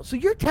 I didn't know. So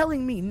you're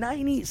telling me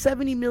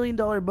 $70 million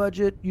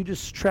budget, you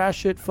just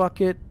trash it,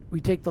 fuck it, we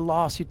take the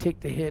loss, you take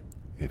the hit.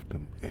 If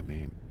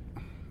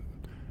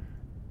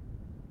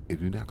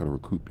you're not gonna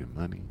recoup your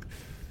money,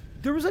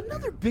 There was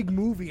another big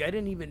movie I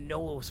didn't even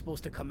know it was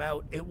supposed to come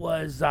out. It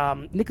was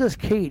Nicolas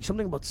Cage,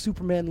 something about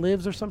Superman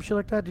Lives or some shit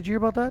like that. Did you hear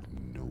about that?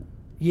 no.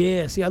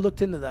 Yeah, see, I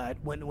looked into that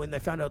when they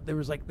found out there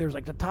was like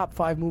the top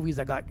 5 movies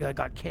that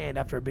got canned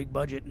after a big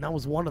budget, and that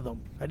was one of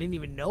them. I didn't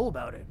even know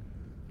about it.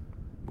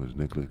 Was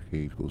Nicolas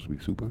Cage supposed to be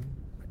Superman?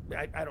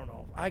 I don't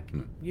know.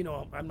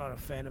 I'm not a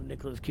fan of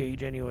Nicolas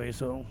Cage anyway,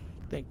 so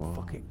thank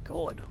fucking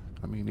God.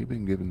 I mean, they've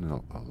been giving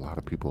a lot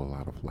of people a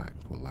lot of flack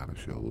for a lot of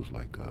shows,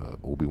 like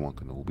Obi-Wan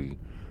Kenobi.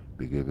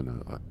 They're giving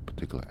a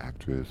particular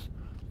actress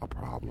a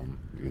problem,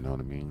 you know what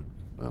I mean?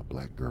 A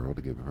black girl,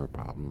 they're giving her a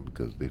problem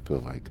because they feel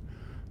like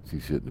she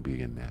shouldn't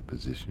be in that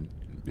position,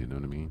 you know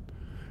what I mean?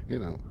 You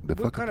know, the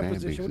What fucking kind of fan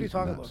position? base What are you is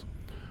talking nuts.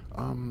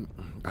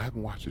 I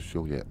haven't watched the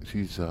show yet.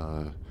 She's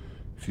a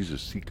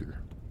seeker.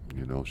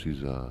 You know,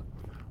 she's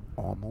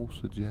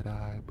almost a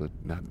Jedi, but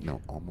not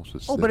no, almost a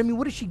Sith. Oh, but I mean,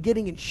 what is she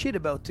getting in shit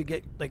about to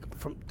get to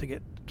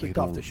get They kicked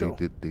off the don't-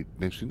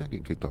 show? she's not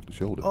getting kicked off the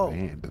show. Oh.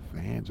 The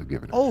fans are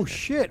giving her Oh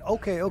shit. shit.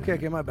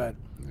 Okay, my bad.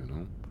 You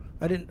know.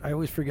 I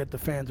always forget the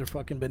fans are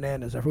fucking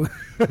bananas. I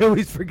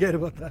always forget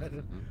about that.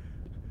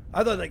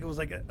 I thought like it was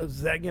like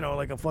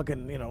like a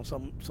fucking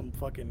some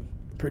fucking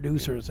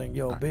producer saying,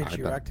 "Yo, bitch,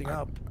 you're thought- acting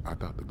up." I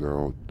thought the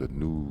girl, the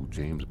new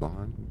James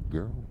Bond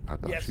girl, I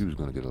thought Yes. she was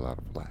gonna get a lot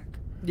of flack.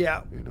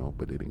 Yeah. You know,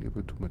 but they didn't give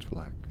her too much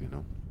flack. You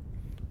know.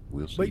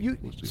 We'll see. But you,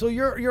 We'll see. so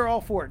you're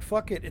all for it.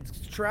 Fuck it.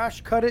 It's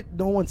trash. Cut it.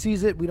 No one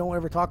sees it. We don't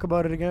ever talk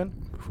about it again.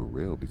 For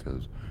real,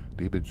 because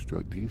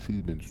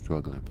DC's been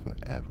struggling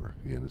forever.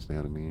 You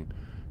understand what I mean?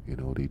 You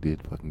know, they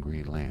did fucking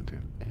Green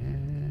Lantern.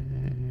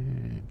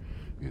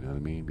 You know what I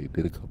mean? They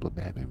did a couple of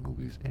Batman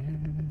movies.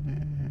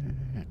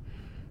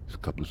 A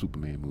couple of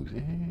Superman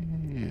movies.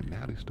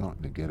 Now they're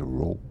starting to get a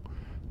role.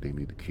 They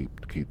need to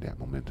keep that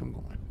momentum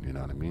going. You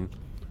know what I mean?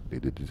 They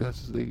did the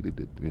Justice League. They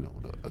did, a You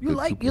good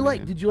like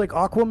Superman. Did you like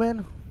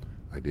Aquaman?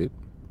 I did.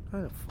 I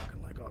don't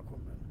fucking like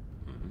Aquaman.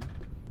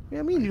 Yeah,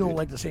 I mean you don't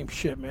like the same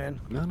shit, man.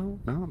 No.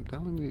 I'm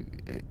telling you,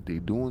 they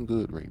doing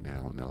good right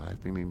now. And the last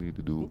thing they need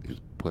to do is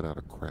put out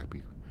a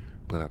crappy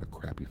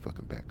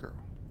fucking Batgirl.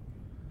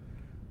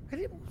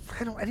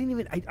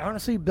 I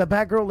honestly, the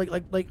Batgirl,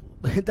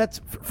 like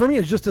that's for me.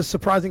 It's just as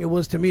surprising it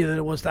was to me that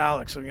it was to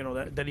Alex. So,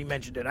 that he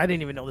mentioned it. I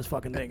didn't even know this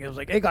fucking thing. It was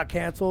like it got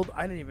canceled.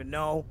 I didn't even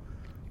know.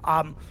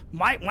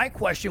 My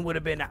question would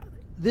have been,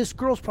 this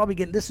girl's probably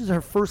getting. This is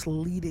her first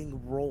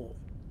leading role.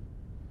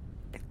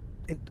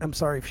 I'm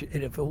sorry if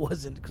it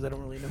wasn't, because I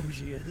don't really know who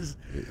she is.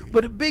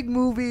 But a big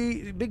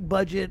movie, big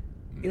budget.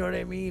 You know what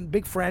I mean?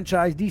 Big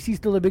franchise. DC's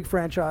still a big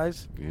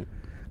franchise. Yeah.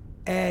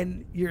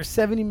 And you're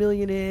 70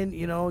 million in,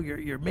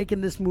 you're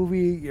making this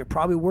movie, you're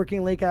probably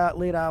working late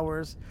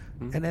hours,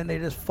 and then they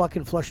just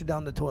fucking flush it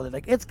down the toilet.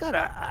 Like it's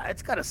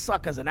gotta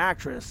suck as an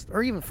actress,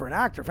 or even for an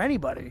actor, for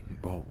anybody.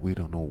 Well, we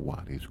don't know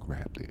why they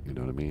scrapped it. You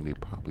know what I mean?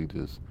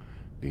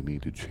 They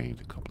need to change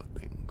a couple of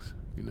things.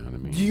 You know what I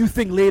mean? Do you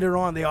think later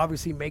on they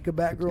obviously make a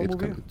Batgirl it's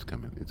movie?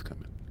 coming.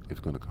 It's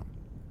gonna come.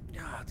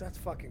 Yeah, that's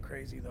fucking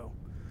crazy though.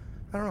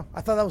 I don't know.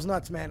 I thought that was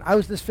nuts, man. I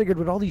was just figured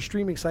with all these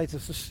streaming sites,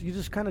 it's just you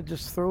just kind of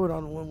just throw it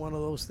on one of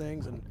those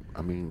things and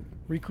I mean,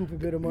 recoup a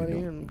bit of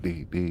money and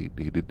they did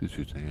the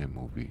Shazam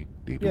movie.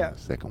 They did the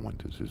second one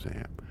to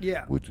Shazam.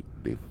 Yeah. Which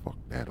they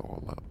fucked that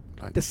all up.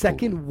 Like the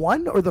second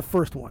one or the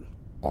first one?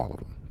 all of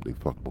them. They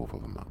fucked both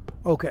of them up.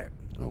 Okay.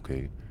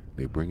 Okay.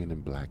 They bringing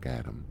in Black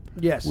Adam.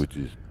 Yes. Which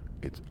is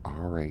it's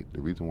R8. The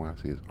reason why I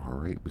say it's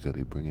R8 because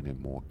they're bringing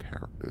in more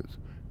characters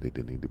that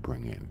they need to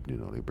bring in.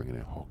 They're bringing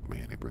in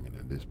Hawkman. They're bringing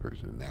in this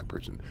person and that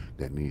person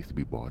that needs to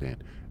be brought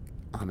in.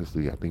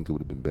 Honestly, I think it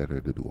would have been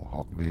better to do a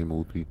Hawkman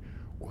movie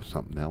or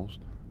something else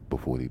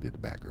before they did the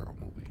Batgirl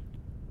movie.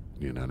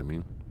 You know what I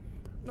mean?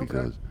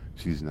 Because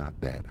she's not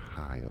that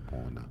high up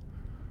on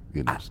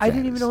the, I didn't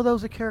even status. know that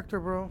was a character,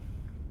 bro.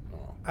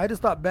 Oh. I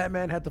just thought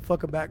Batman had to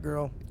fuck a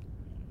Batgirl.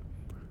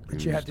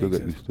 And she you had to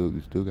exist.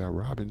 you still got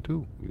Robin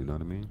too. You know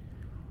what I mean?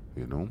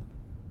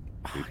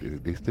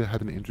 They still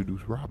haven't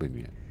introduced Robin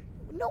yet.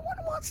 No one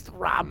wants to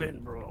Robin,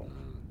 bro.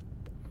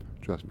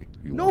 Trust me.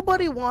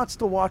 Nobody wants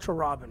to watch a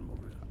Robin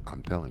movie.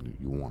 I'm telling you,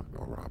 you want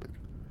a Robin.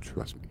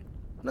 Trust me.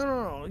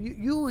 No.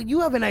 You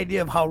have an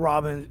idea of how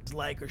Robin's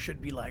like or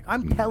should be like.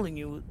 I'm telling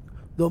you,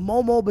 the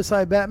Momo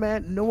beside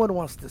Batman, no one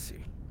wants to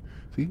see.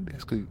 See,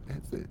 that's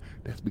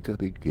because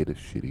they get a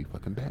shitty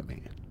fucking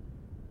Batman.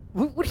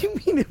 What do you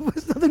mean? It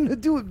has nothing to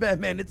do with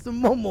Batman. It's the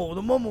Momo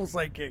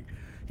sidekick.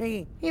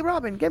 Hey,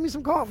 Robin, get me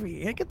some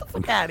coffee. Hey, get the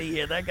fuck out of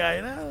here, that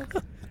guy.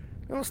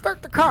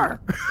 Start the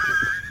car.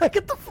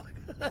 Get the fuck.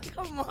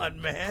 Come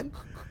on, man.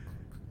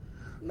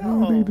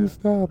 No. You need to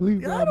stop.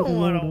 Leave I Robin don't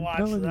want to alone, I'm watch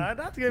telling you. that.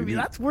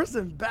 That's worse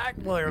than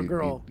Batboy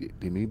Girl.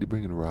 They need to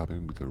bring in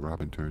Robin because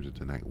Robin turns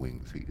into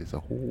Nightwing. See, it's a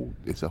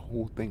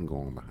whole thing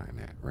going behind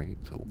that, right?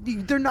 So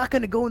They're not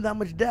going to go in that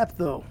much depth,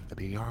 though.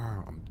 they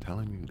are. I'm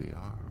telling you, they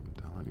are. I'm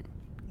telling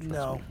you.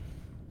 Trust me.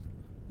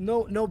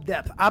 No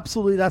depth.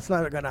 Absolutely, that's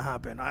not going to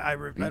happen. I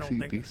don't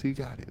think. DC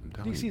got it. I'm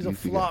telling DC's you. a DC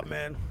flop, got it.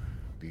 man.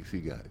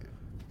 DC got it.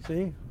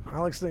 See?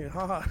 Alex thinking,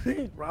 haha,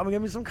 Robin,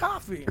 give me some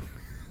coffee.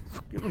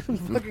 Give me some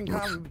fucking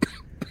coffee.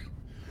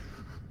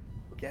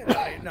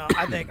 No,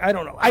 I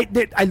don't know.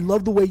 I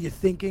love the way you're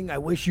thinking. I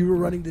wish you were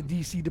running the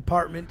DC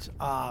department.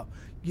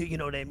 You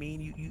know what I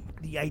mean? You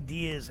the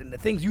ideas and the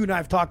things you and I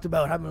have talked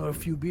about having a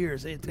few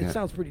beers. It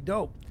sounds pretty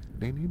dope.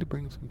 They need to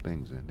bring some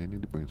things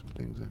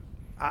in.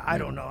 I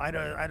don't know.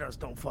 I just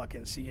don't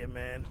fucking see it,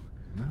 man.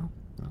 No.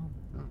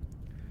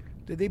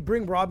 Did they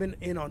bring Robin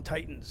in on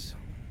Titans?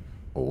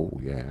 Oh,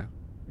 yeah.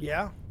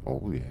 Yeah?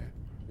 Oh, yeah.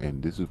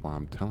 And this is why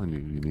I'm telling you,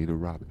 you need a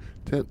Robin.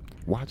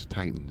 Watch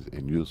Titans,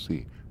 and you'll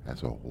see.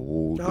 That's a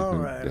whole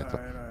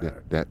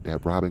different...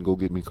 That Robin go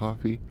get me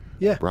coffee?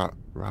 Yeah.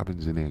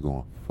 Robin's in there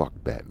going, fuck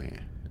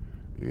Batman.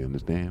 You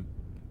understand?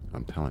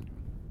 I'm telling you.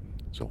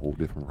 It's a whole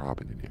different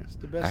Robin in there. It's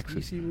the best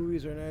Actually, DC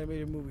movies or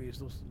animated movies.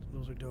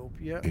 Those are dope.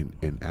 Yeah.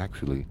 and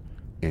actually,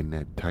 in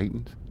that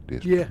Titans,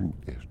 there's Yeah.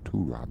 two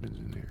Robins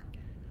in there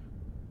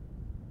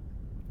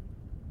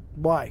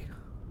Why?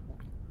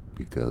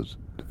 because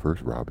the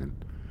first Robin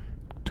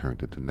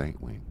turned into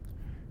Nightwing,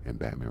 and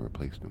Batman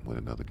replaced him with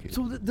another kid.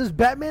 So does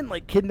Batman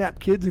like kidnap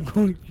kids and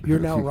go, "You're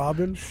now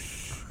Robin"?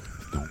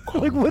 Don't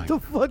call Like, him what the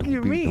fuck do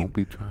you mean? Don't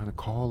be trying to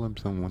call him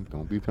someone.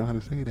 Don't be trying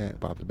to say that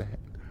about the Bat.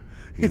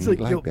 He It's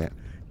ain't like, yo, that.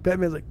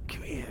 Batman's like,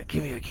 "Come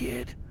here,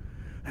 kid.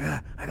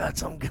 I got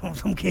some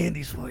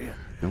candies for you."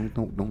 Don't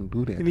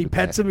do that. And to he the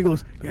pets Bat. him. He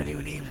goes, "Your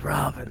new name's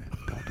Robin."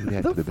 Don't do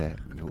that to the Bat.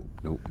 Nope.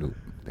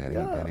 That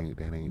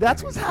ain't.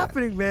 That's that what's ain't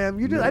happening,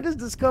 man. I just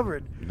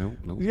discovered. Nope.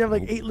 You have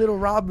like nope. 8 little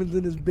Robins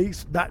in his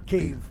base bat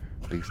cave.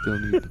 They still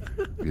need,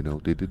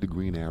 they did the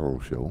Green Arrow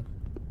show.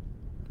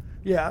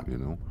 Yeah.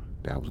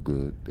 That was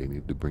good. They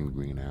need to bring the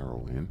Green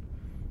Arrow in.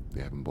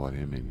 They haven't brought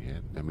him in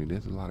yet. I mean,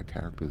 there's a lot of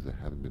characters that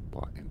haven't been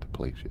brought into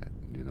place yet.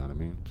 You know what I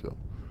mean? So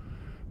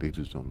they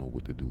just don't know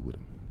what to do with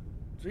them.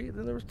 See,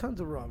 then there was tons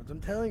of Robins. I'm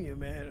telling you,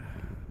 man.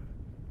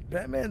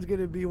 Batman's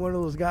gonna be one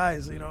of those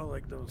guys,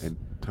 like those. And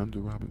tons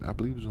of Robins. I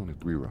believe there's only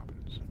 3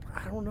 Robins.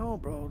 I don't know,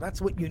 bro.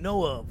 That's what you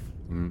know of.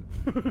 Mm.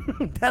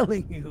 I'm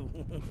telling you.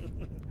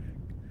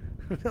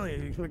 I'm telling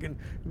you, it'll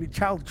be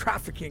child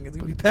trafficking. It's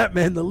gonna be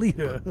Batman the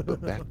leader.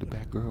 But back to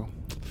Batgirl,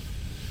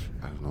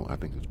 I don't know. I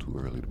think it's too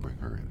early to bring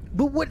her in.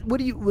 But what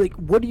do you like?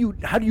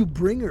 How do you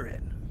bring her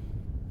in?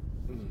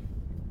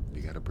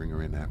 You got to bring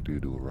her in after you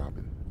do a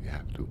Robin. You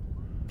have to.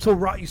 So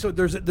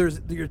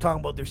there's you're talking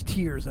about there's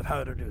tiers of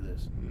how to do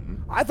this.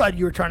 Mm-hmm. I thought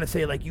you were trying to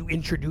say like you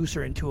introduce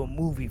her into a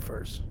movie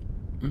first.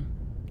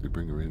 You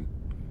bring her in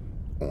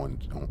on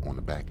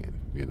the back end.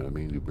 You know what I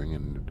mean? You bring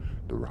in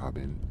the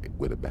Robin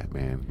with a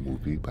Batman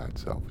movie by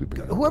itself. You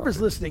bring in Whoever's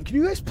Robin. listening, can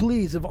you guys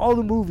please, of all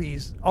the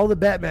movies, all the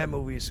Batman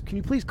movies, can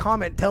you please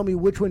comment, tell me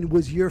which one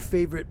was your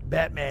favorite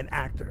Batman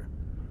actor?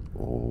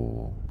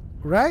 Oh,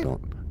 Right?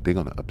 they're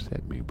gonna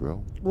upset me,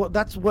 bro. Well,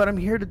 that's what I'm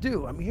here to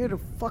do. I'm here to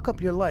fuck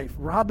up your life.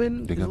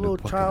 Robin They're is a gonna little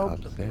fucking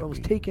child upset that was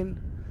me.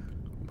 taken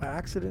by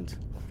accident.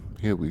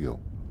 Here we go.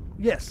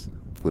 Yes.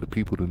 For the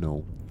people to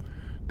know,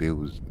 there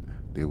was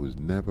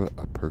never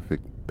a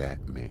perfect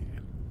Batman.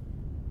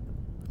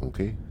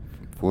 Okay?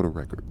 For the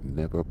record,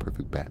 never a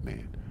perfect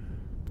Batman.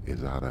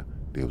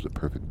 There was a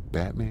perfect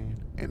Batman,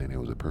 and then there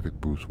was a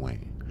perfect Bruce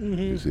Wayne.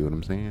 You see what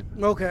I'm saying?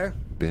 Okay.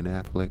 Ben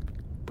Affleck,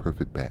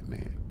 perfect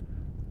Batman.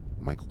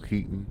 Michael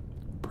Keaton,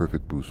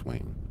 perfect Bruce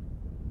Wayne.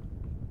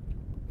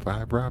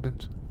 5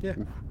 Robins? Yeah.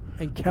 Oof.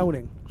 And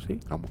counting. See?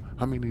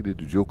 How many did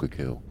the Joker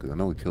kill? Because I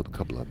know he killed a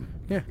couple of them.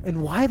 Yeah.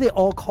 And why are they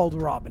all called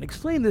Robin?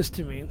 Explain this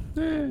to me.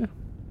 Yeah.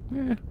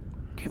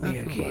 Give me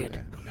a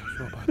kid. Not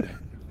sure about that.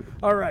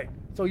 All right.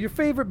 So your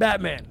favorite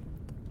Batman?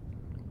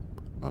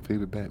 My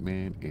favorite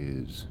Batman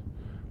is,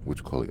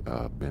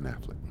 Ben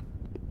Affleck.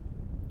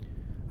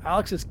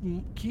 Alexis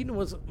Keaton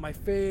was my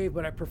fave,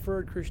 but I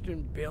preferred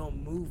Christian Bale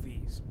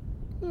movies.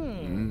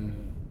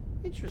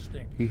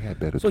 Interesting. He had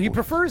better So toys. he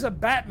prefers a He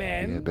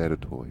Batman, had better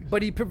toys.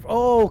 but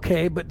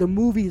okay. But the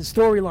movies,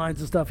 storylines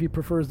and stuff, he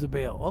prefers the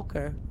Bale.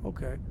 Okay.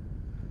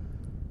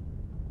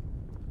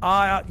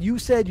 You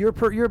said your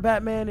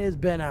Batman is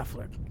Ben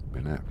Affleck.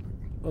 Ben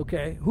Affleck.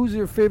 Okay. Who's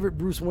your favorite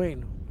Bruce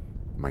Wayne?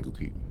 Michael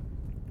Keaton.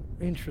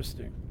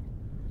 Interesting.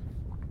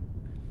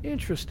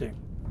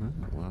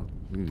 Well,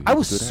 he's I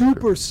was a good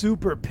actor.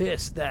 super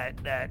pissed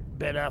that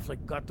Ben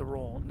Affleck got the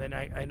role. And then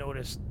I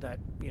noticed that,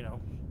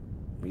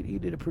 he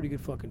did a pretty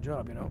good fucking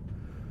job,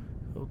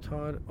 Oh,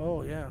 Todd.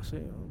 Oh, yeah. See,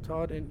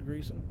 Todd and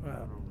Grayson. I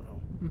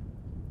don't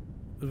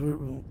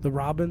know. The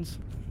Robins.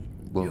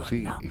 Well, You're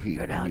see, now- he,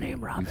 you're now named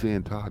he's Robin.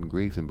 saying Todd and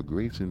Grayson, but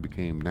Grayson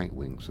became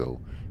Nightwing, so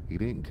he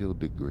didn't kill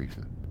Dick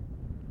Grayson.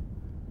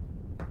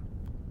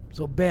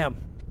 So, bam.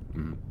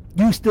 Mhm.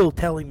 You still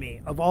telling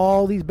me, of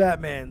all these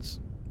Batmans,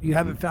 you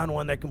haven't found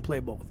one that can play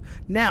both.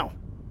 Now,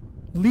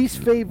 least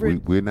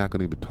favorite. We're not going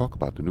to even talk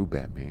about the new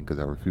Batman because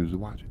I refuse to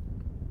watch it.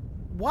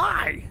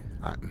 Why?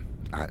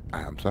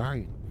 I'm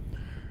sorry.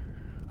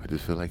 I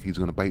just feel like he's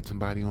going to bite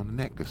somebody on the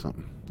neck or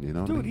something. You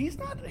know what I Dude, mean? he's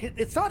not.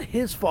 It's not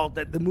his fault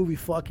that the movie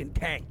fucking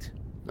tanked.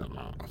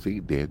 See,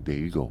 there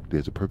you go.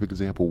 There's a perfect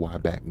example why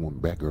when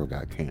Batgirl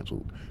got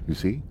canceled. You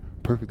see?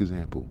 Perfect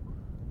example.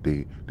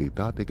 They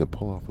thought they could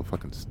pull off a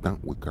fucking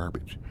stunt with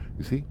garbage.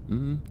 You see?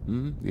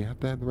 You have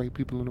to have the right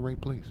people in the right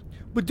place.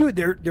 But dude,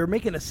 they're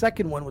making a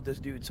second one with this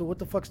dude. So what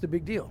the fuck's the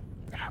big deal?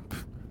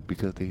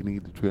 Because they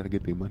need to try to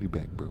get their money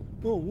back, bro.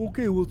 Oh,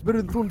 okay. Well, it's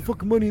better than throwing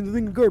fucking money in the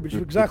thing of garbage.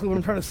 Exactly what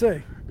I'm trying to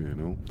say. You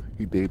know,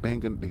 they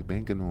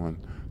banking on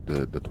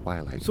the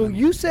Twilight. So money.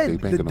 you They said the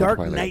banking on Dark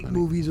Twilight Knight money.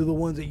 movies are the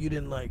ones that you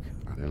didn't like.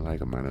 I didn't like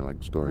them. I didn't like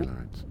the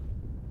storylines.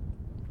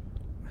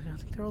 I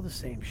think they're all the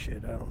same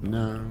shit. I don't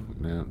know.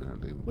 No.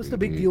 What's the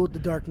big deal with the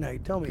Dark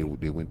Knight? Tell me.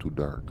 They went too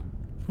dark.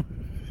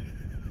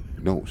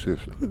 No,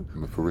 seriously, I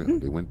mean, for real.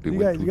 They went.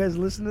 You guys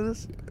listen to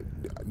this?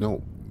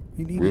 No,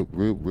 You need real, it?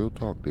 real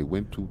talk. They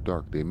went too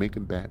dark. They're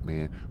making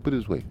Batman. Put it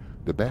this way: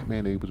 the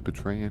Batman they was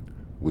portraying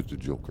was the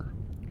Joker.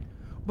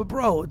 But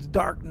bro, it's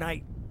Dark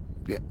Knight.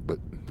 Yeah, but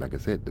like I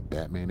said, the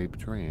Batman they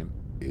portraying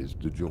is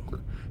the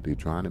Joker. They're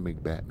trying to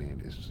make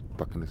Batman as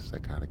fucking as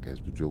psychotic as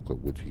the Joker,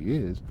 which he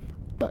is,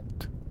 but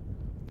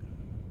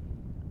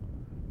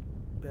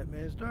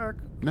Batman's dark.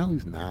 no,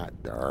 he's not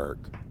dark.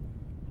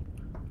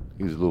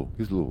 He's a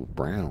little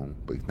brown,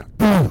 but he's not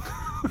dark.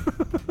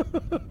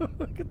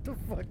 Get the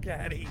fuck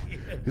out of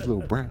here. He's a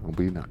little brown,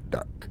 but he's not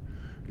dark.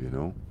 You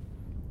know,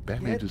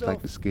 Batman Get just the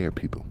like to scare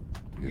people.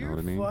 You know You're what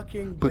I mean?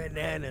 fucking But-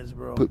 bananas,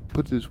 bro. Put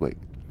it this way: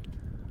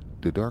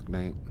 the Dark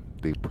Knight,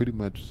 they pretty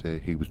much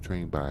said he was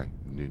trained by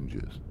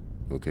ninjas.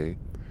 Okay.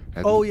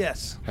 Oh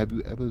yes. Have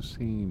you ever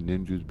seen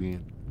ninjas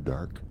being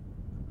dark?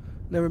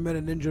 Never met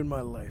a ninja in my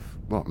life.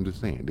 Well, I'm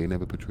just saying, they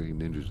never portray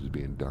ninjas as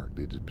being dark.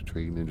 They just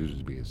portray ninjas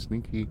as being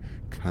sneaky,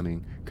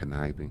 cunning,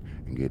 conniving,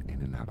 and get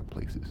in and out of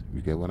places. You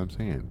get what I'm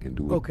saying? And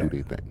do Okay.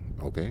 their thing,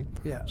 okay?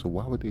 Yeah. So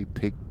why would they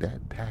take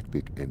that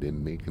tactic and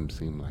then make him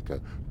seem like a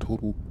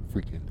total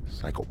freaking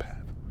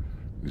psychopath?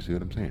 You see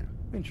what I'm saying?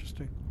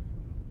 Interesting.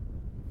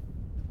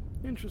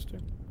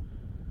 Interesting.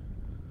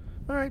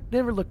 All right.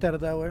 Never looked at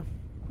it that way.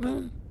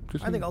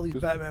 Just, I think all these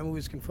just, Batman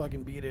movies can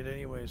fucking beat it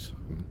anyways.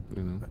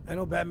 You know, I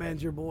know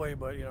Batman's your boy,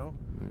 but you know.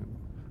 yeah.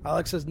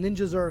 Alex says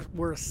ninjas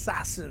were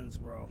assassins,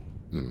 bro.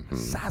 Mm-hmm.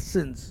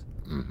 Assassins.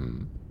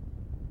 Mm-hmm.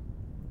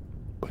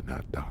 But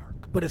not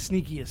dark. But a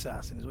sneaky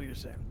assassin is what you're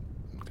saying.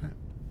 Okay.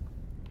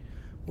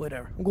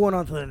 Whatever. I'm going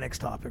on to the next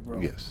topic, bro.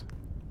 Yes.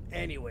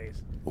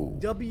 Anyways, Ooh.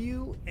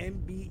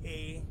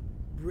 WNBA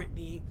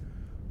Brittany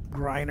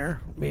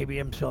Griner, maybe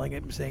I'm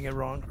saying it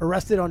wrong,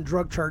 arrested on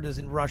drug charges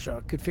in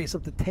Russia, could face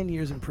up to 10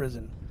 years in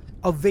prison.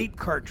 A vape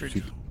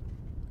cartridge.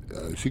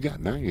 She got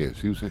 9 years.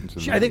 She was sentenced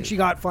to 9 I think years. she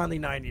got finally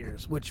 9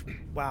 years, which,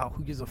 wow,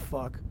 who gives a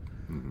fuck?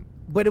 Mhm.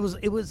 But it was a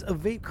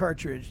vape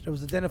cartridge that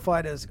was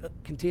identified as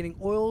containing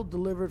oil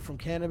delivered from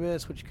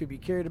cannabis, which could be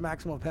carried a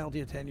maximum penalty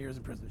of 10 years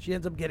in prison. She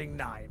ends up getting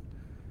 9.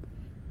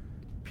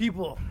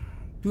 People,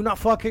 do not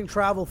fucking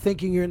travel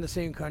thinking you're in the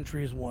same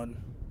country as one.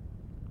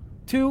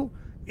 2,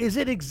 is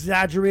it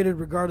exaggerated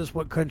regardless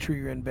what country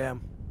you're in,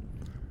 Bam?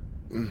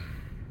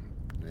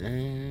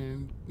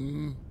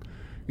 And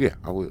yeah,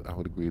 I would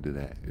agree to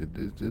that.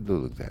 It's a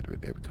little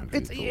exaggerated. Every country.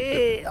 It's is a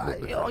little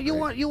different,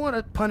 you right? want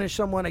to punish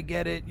someone, I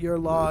get it. Your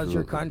laws,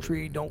 your little-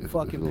 country, don't it's a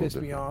fucking little piss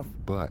me different.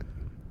 off.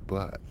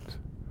 But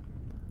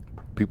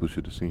people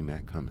should have seen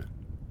that coming.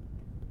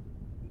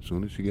 As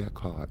soon as she got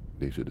caught,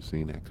 they should have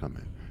seen that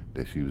coming.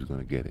 That she was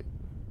gonna get it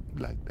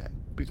like that.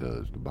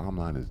 Because the bottom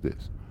line is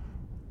this: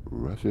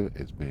 Russia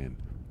has been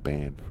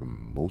banned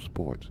from most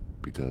sports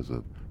because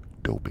of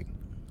doping,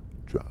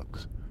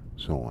 drugs,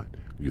 so on.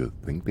 You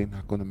think they're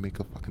not gonna make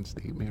a fucking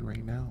statement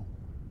right now?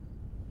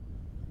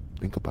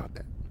 Think about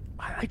that.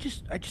 I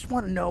just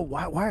want to know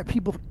why are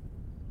people?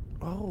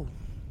 Oh,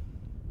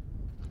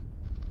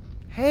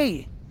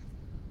 hey,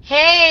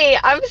 Hey,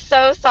 I'm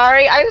so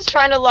sorry. I was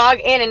trying to log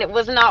in and it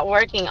was not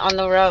working on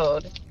the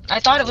road. I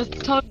thought it was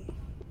totally.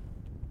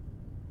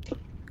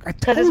 I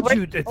 'Cause it's told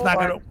you working it's not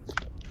for- gonna.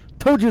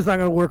 Told you it's not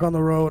gonna work on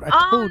the road.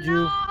 I told you.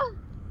 No.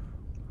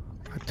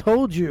 I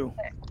told you.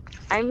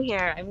 I'm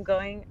here.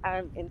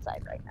 I'm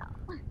inside right now.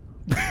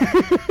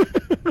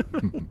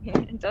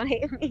 Don't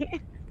hate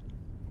me.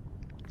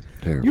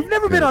 Terrible, You've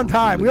never been on terrible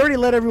time. We feeling. already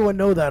let everyone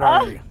know that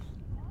already.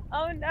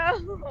 Oh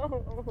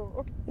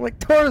no. Like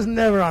Tora's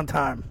never on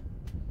time.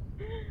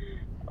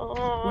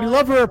 Oh, We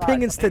love her there's a lot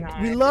opinions to.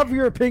 going We on. love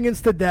your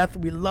opinions to death.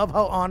 We love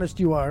how honest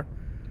you are.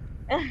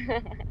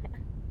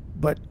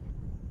 But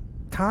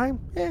time,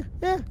 Yeah,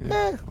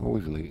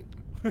 always late.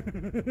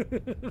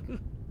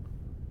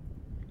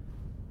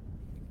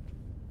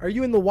 Are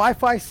you in the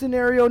Wi-Fi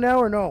scenario now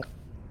or no?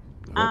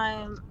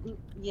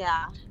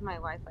 Yeah, my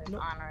Wi-Fi's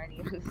on already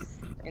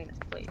in this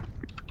place.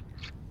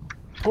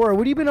 Tora, what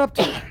have you been up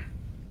to?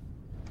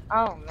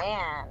 Oh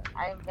man,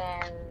 I've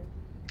been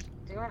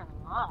doing a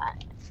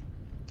lot.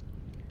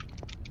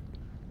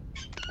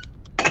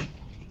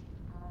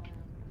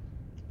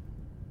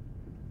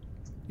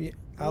 Yeah,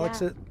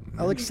 Alex, Yeah.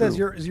 Alex says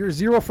you're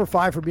 0 for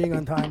 5 for being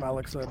on time.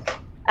 Alex said.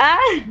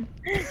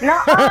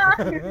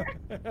 No.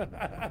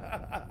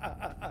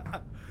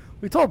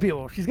 We told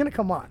people she's gonna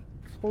come on.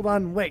 Hold on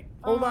and wait.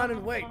 Hold on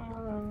and wait.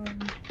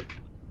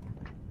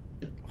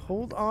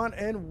 Hold on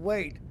and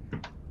wait.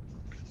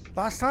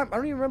 Last time, I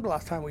don't even remember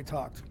last time we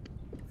talked. It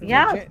was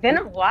Yeah, in it's been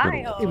a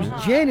while. It was huh?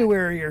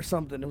 January or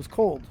something. It was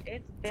cold.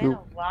 It's been True.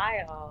 a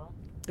while.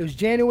 It was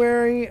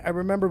January. I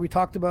remember we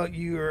talked about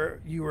you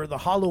were the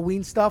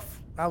Halloween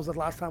stuff. That was the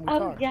last time we Oh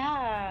talked.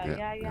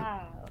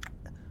 yeah.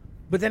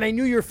 But then I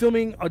knew you were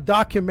filming a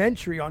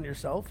documentary on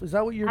yourself. Is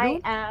that what you're doing?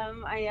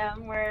 I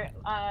am. We're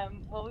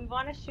well, we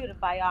want to shoot a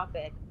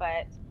biopic,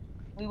 but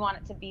we want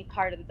it to be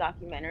part of the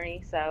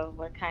documentary. So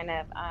we're kind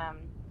of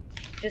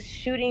just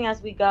shooting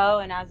as we go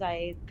and as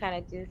I kind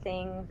of do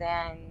things,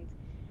 and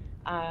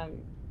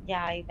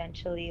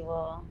eventually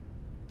we'll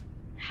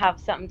have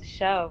something to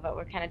show. But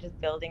we're kind of just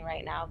building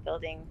right now,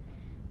 building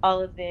all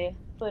of the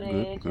footage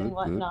good, and good.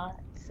 whatnot.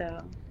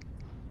 So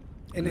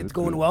And it's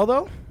going well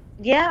though.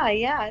 yeah,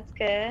 it's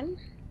good.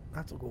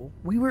 That's cool.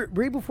 We were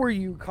right before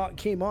you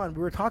came on. We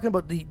were talking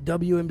about the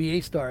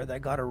WNBA star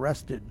that got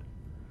arrested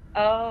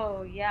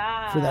Oh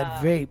yeah. for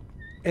that vape.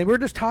 And we're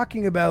just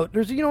talking about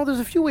there's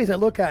a few ways I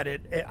look at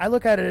it. I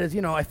look at it as,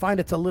 I find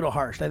it's a little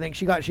harsh. I think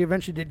she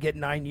eventually did get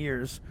 9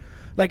 years.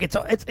 Like it's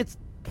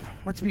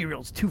let's be real,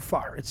 it's too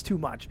far. It's too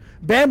much.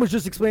 Bam was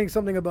just explaining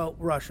something about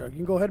Russia. You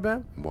can go ahead,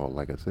 Bam. Well,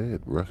 like I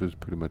said, Russia's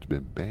pretty much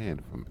been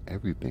banned from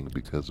everything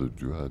because of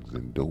drugs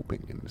and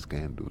doping and the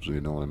scandals. You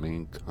know what I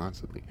mean?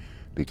 Constantly.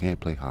 They can't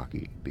play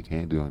hockey. They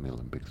can't do it in the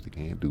Olympics. They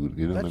can't do,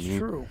 you know what I That's mean?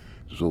 true.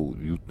 So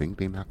you think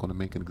they're not going to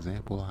make an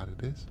example out of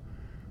this?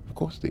 Of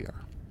course they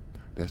are.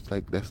 That's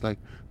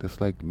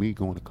like me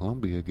going to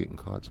Colombia getting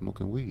caught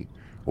smoking weed.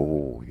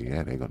 Oh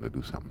yeah, they're gonna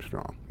do something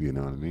strong. You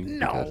know what I mean?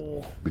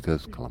 No.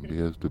 Because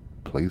Colombia is the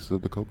place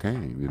of the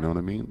cocaine. You know what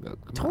I mean? Come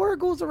on. Tora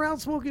goes around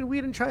smoking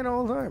weed in China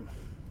all the time.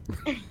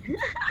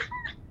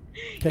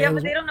 Yeah,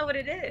 but they don't know what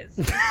it is.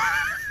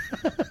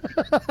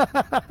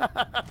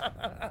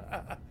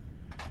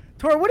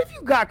 Tora, what if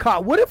you got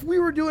caught? What if we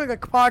were doing a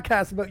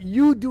podcast about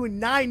you doing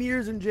 9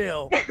 years in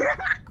jail?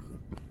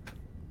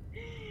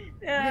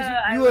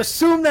 You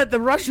assume that the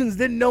Russians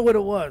didn't know what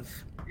it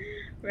was.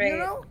 Right. You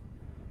know?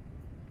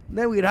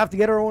 Then we'd have to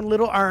get our own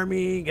little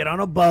army, get on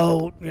a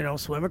boat,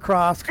 swim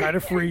across, try to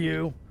free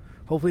you.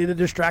 Hopefully they're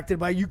distracted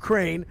by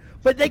Ukraine.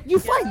 But like, you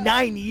find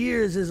 9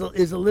 years is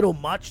a little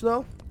much,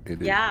 though. It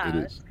is. Yeah, It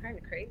it's is. kind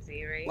of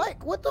crazy, right?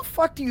 Like, what the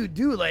fuck do you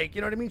do? Like, you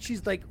know what I mean?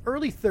 She's like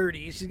early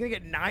 30s. She's gonna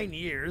get 9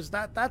 years.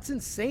 That's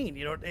insane.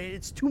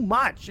 It's too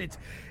much.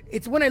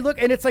 It's when I look,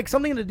 and it's like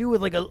something to do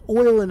with like an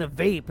oil and a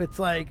vape. It's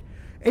like,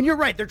 and you're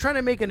right. They're trying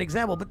to make an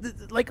example, but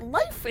like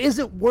life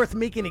isn't worth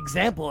making an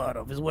example out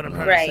of. Is what I'm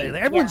trying to say.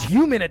 Like, everyone's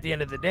human at the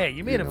end of the day.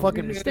 You made a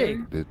fucking mistake.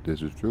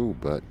 This is true,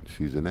 but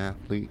she's an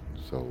athlete,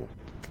 so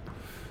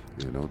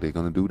they're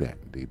gonna do that.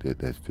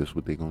 That's just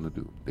what they're gonna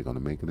do. They're gonna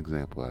make an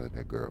example out of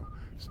that girl.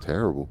 It's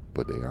terrible,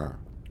 but they are.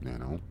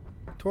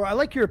 Tora, I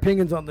like your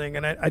opinions on things,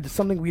 and I just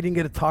something we didn't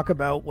get to talk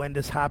about when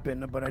this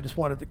happened, but I just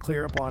wanted to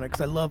clear up on it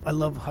because I love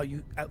how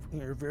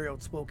you're very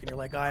outspoken. You're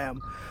like I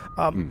am.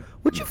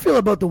 What you feel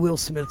about the Will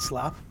Smith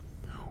slap?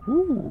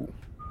 Ooh.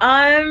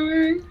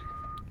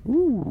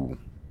 Ooh.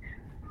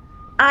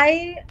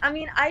 I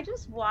mean, I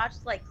just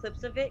watched like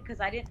clips of it because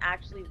I didn't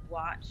actually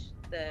watch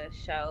the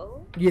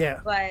show.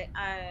 Yeah. But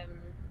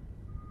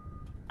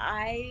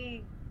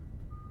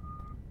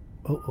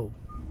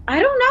I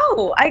don't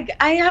know. I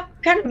have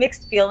kind of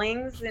mixed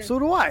feelings. And So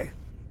do I.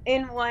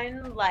 in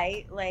one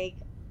light, like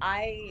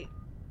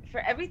for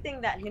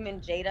everything that him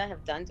and Jada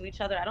have done to each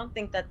other, I don't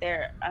think that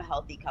they're a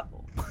healthy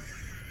couple.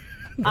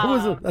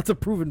 That's a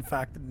proven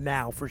fact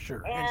now for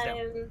sure. Hands down.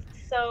 And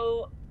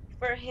so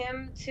for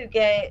him to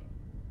get,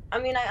 I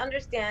mean, I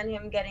understand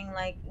him getting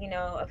like,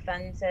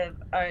 offensive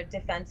or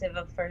defensive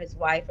for his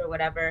wife or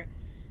whatever.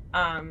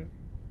 But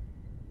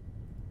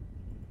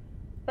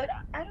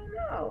I don't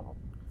know.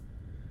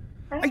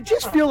 I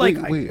just feel like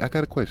Wait, I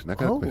got a question. I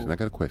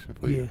got a question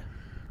for you. Yeah.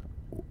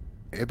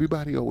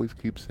 Everybody always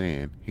keeps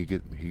saying he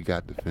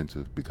got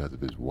defensive because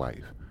of his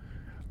wife.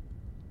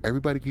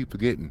 Everybody keeps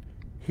forgetting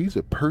he's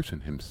a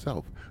person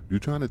himself. You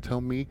trying to tell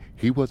me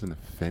he wasn't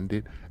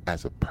offended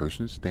as a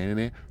person standing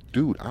there?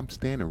 Dude, I'm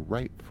standing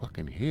right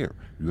fucking here.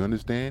 You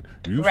understand?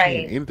 You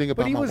saying anything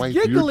about he my was wife?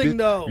 giggling,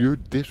 though. You're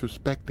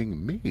disrespecting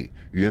me.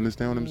 You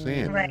understand what I'm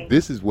saying? Right.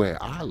 This is where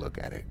I look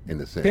at it in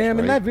a sense. Damn,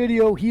 in right? that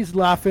video, he's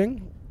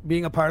laughing,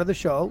 being a part of the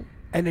show,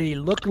 and then he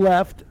looked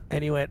left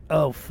and he went,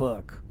 "Oh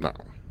fuck." No,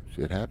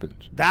 shit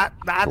happens. That's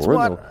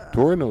Tora what.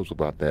 Tora knows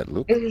about that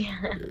look.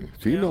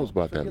 She knows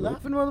about that You look.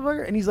 laughing,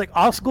 motherfucker? And he's like,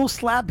 "I'll go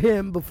slap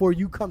him before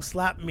you come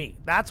slap me."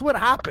 That's what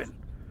happened.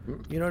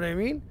 You know what I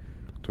mean?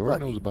 Tora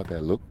Look, knows about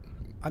that look.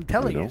 I'm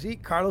telling you. know? See,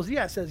 Carlos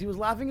Diaz says he was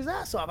laughing his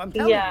ass off. I'm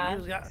telling you. Yeah. He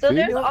was- So See?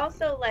 there's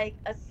also like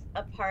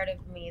a part of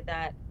me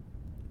that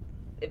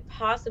it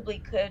possibly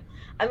could.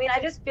 I mean, I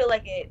just feel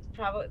like it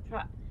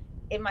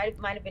it might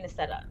have been a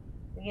setup.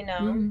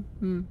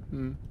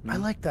 I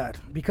like that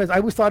because I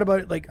always thought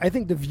about it like I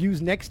think the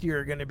views next year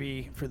are going to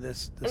be for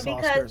this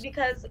Oscars.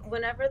 Because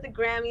whenever the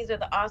Grammys or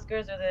the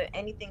Oscars or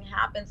anything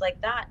happens like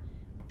that,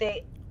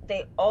 they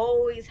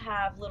always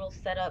have little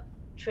setup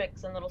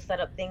tricks and little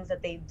setup things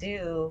that they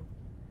do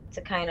to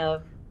kind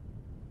of,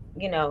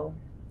 Yeah,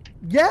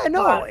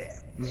 no.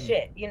 cause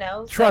shit,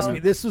 Trust So me,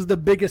 this was the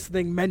biggest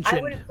thing mentioned.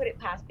 I wouldn't put it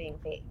past being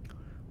fake.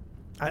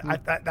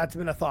 That's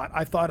been a thought.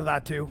 I thought of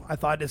that too. I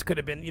thought this could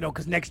have been,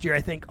 because next year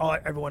I think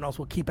everyone else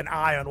will keep an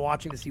eye on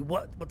watching to see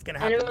what's going to And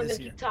happen everyone's this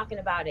gonna year. keep talking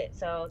about it,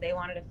 so they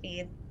wanted to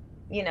feed,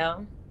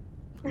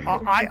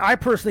 I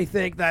personally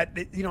think that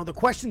the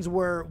questions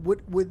were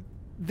would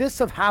this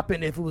have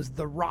happened if it was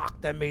The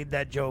Rock that made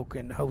that joke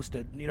and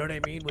hosted? You know what I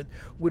mean?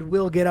 Would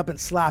Will get up and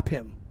slap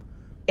him?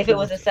 If it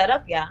was a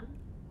setup, yeah.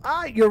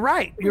 You're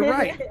right. You're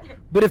right.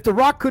 But if The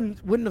Rock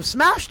wouldn't have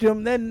smashed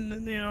him,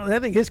 then I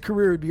think his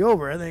career would be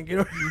over. I think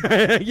you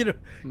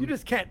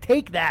just can't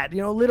take that.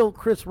 Little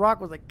Chris Rock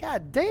was like,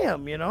 God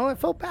damn, I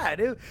felt bad.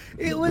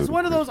 It was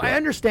one of those. I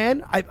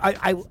understand.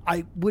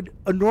 I would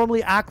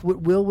normally act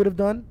what Will would have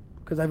done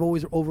because I've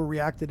always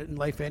overreacted in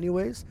life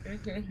anyways.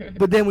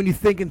 But then when you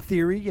think in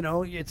theory,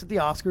 it's at the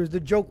Oscars.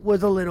 The joke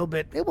was a little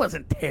bit. It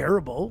wasn't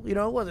terrible. It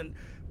wasn't.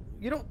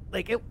 You don't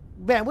like it,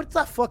 man. What's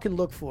that fucking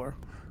look for?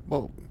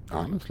 Well,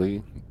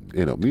 honestly,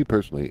 me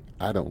personally,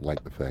 I don't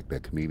like the fact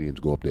that comedians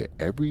go up there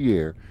every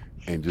year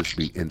and just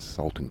be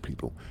insulting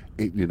people.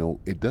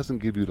 It doesn't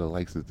give you the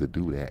license to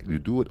do that. You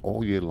do it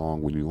all year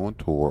long when you're on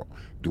tour,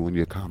 doing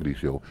your comedy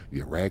show.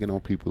 You're ragging on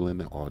people in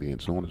the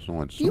audience, so on and so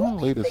on. The Sooner or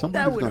only later, thing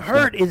somebody's that would gonna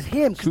hurt slap, is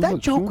him, because that sooner-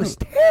 joke was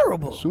sooner-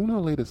 terrible. sooner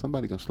or later,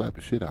 somebody gonna slap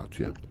the shit out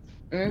you.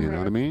 Mm-hmm. You know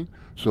what I mean?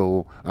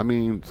 So,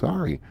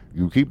 sorry,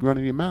 you keep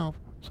running your mouth,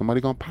 somebody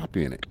gonna pop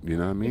you in it. You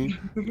know what I mean?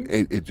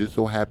 It just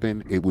so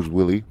happened it was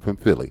Willie from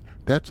Philly.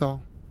 That's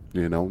all.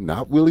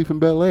 Not Willie from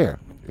Bel Air.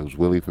 It was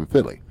Willie from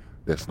Philly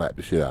that slapped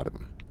the shit out of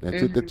him.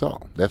 That's it. That's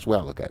all. That's where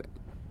I look at it.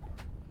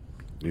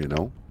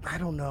 I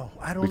don't know.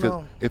 I don't Because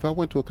know. if I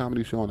went to a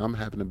comedy show and I'm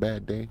having a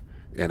bad day,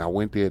 and I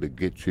went there to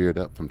get cheered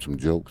up from some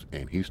jokes,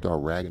 and he started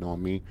ragging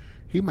on me,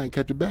 he might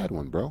catch a bad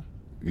one, bro.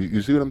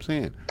 You see what I'm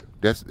saying?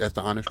 That's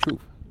the honest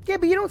truth. Yeah,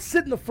 but you don't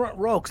sit in the front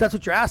row, because that's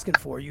what you're asking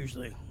for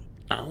usually.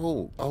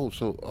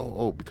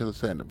 Because I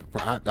said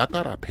I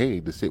thought I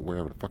paid to sit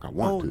wherever the fuck I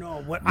want to.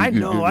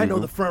 No, I know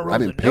the front row. I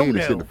didn't pay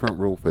to sit in the front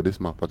row for this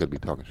motherfucker to be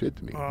talking shit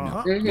to me.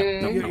 Uh-huh.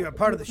 No, You're a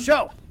part of the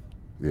show.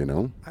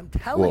 I'm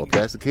telling well, you. if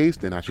that's the case,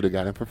 then I should have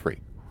got him for free.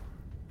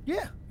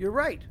 Yeah, you're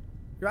right.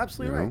 You're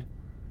absolutely right.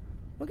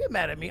 Don't get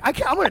mad at me.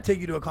 I'm going to take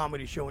you to a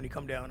comedy show when you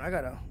come down. I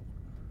got to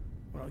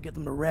get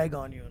them to rag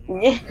on you. And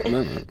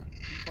want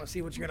to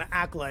see what you're going to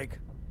act like.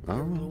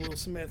 Will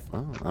Smith.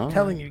 I'm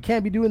telling you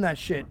can't be doing that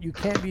shit. You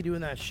can't be doing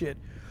that shit.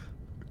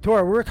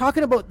 Tora, we're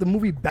talking about the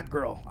movie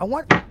Batgirl.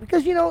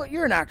 Because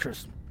you're an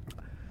actress.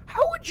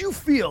 How would you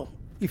feel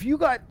if you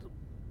got,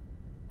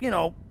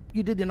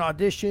 you did an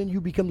audition, you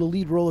become the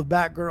lead role of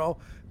Batgirl,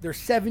 they're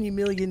 $70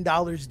 million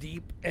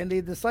deep, and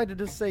they decided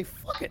to say,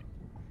 fuck it,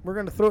 we're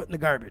going to throw it in the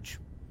garbage?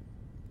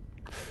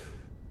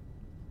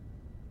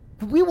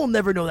 We will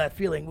never know that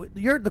feeling.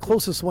 You're the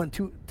closest one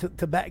to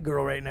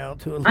Batgirl right now,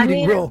 to a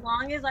leading role. As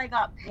long as I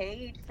got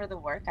paid for the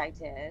work I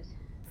did.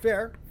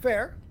 Fair.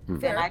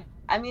 Then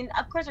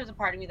of course there's a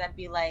part of me that'd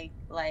be like,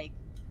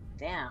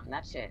 damn,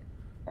 that shit,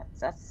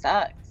 that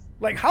sucks.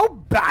 Like, how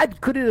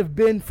bad could it have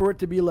been for it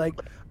to be like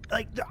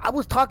I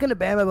was talking to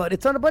Bam about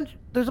it's on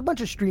there's a bunch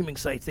of streaming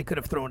sites they could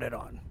have thrown it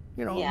on.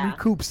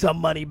 Recoup some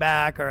money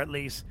back, or at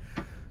least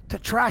to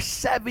trash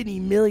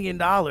 $70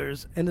 million,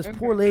 and this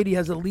poor lady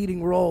has a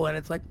leading role, and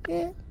it's like,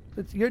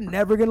 you're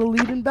never gonna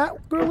lead in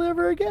Batgirl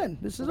ever again.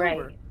 This is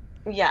over.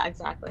 Yeah,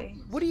 exactly.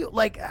 What do you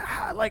like?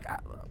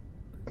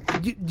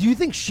 Do you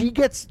think she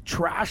gets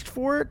trashed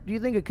for it? Do you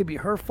think it could be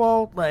her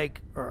fault,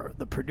 or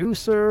the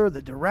producer,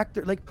 the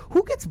director? Like,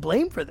 who gets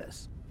blamed for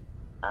this?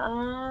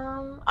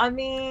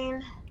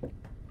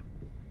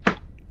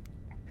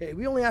 Hey,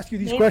 we only ask you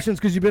these questions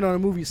because you've been on a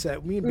movie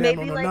set. Me and Bam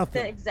don't know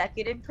nothing. The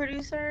executive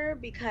producer,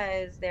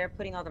 because they're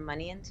putting all the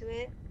money into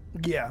it.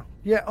 Yeah.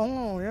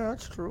 Oh, yeah,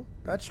 that's true.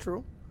 I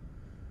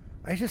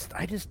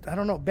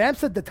don't know. Bam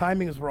said the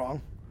timing is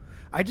wrong.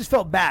 I just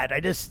felt bad.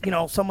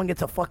 Someone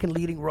gets a fucking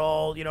leading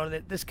role.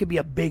 This could be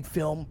a big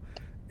film,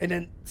 and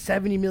then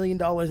 $70 million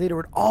later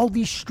with all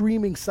these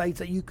streaming sites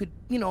that you could,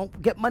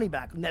 get money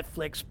back,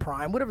 Netflix,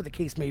 Prime, whatever the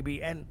case may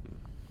be, and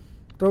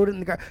throw it in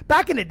the garbage.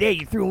 Back in the day,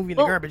 you threw a movie in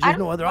the garbage. There's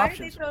no other options.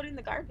 Why did they throw it in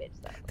the garbage,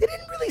 though? They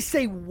didn't really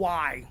say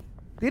why.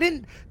 They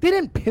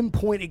didn't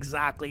pinpoint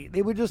exactly.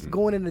 They were just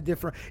going in a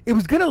different. It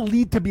was gonna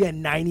lead to be a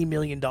 $90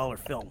 million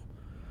film.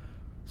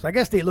 So I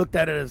guess they looked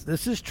at it as,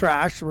 this is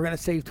trash. So we're gonna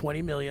save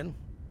 $20 million.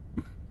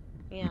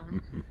 Yeah.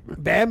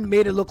 Bam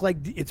made it look like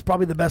it's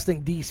probably the best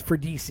thing for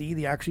DC,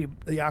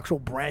 the actual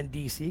brand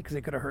DC, because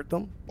they could have hurt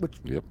them. Which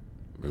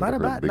not a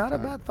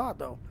bad thought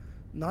though.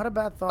 Not a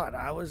bad thought.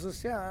 I was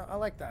just I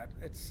like that.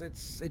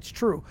 It's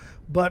true,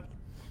 but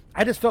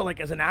I just felt like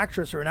as an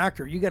actress or an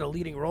actor, you get a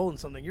leading role in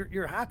something,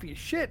 you're happy as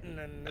shit, and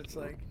then it's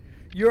like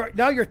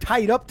you're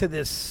tied up to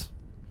this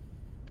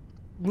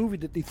movie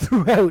that they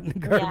threw out in the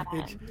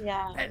garbage.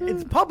 Yeah.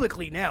 It's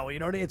publicly now.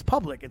 It's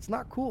public. It's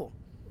not cool.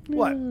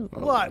 What?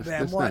 What,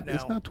 man? What now?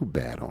 It's not too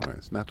bad on her.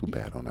 It's not too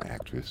bad on the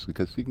actress,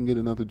 because she can get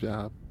another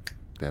job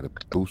that'll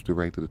boost her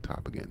right to the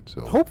top again. So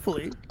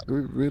hopefully.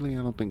 Really,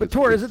 I don't think. But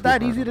Tor, is it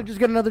that easy to just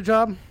get another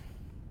job?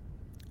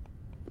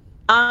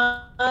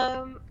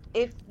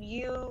 If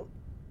the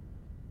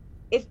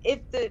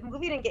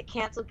movie didn't get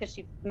canceled because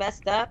she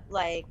messed up,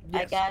 I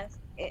guess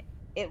it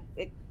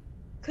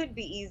could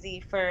be easy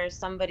for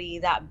somebody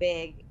that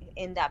big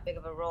in that big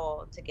of a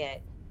role to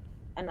get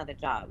another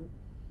job.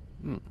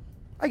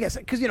 I guess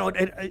because it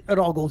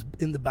all goes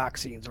in the back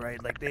scenes,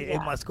 right? Like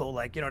it must go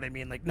you know what I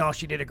mean? Like, no,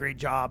 she did a great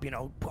job.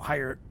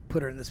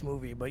 Put her in this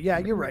movie. But yeah,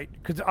 you're right.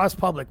 Because us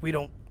public, we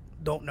don't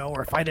know.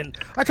 Or if I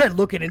tried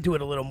looking into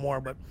it a little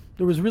more, but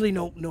there was really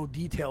no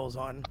details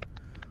on,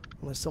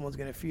 unless someone's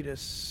gonna feed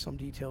us some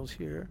details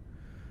here.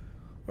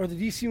 Or the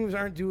DC movies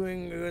aren't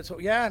doing good. So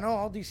yeah, no,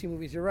 all DC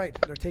movies. You're right.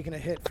 They're taking a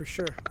hit for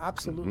sure.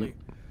 Absolutely.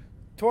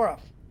 Tora,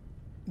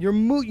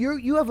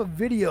 you have a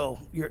video,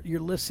 your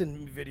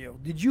listen video.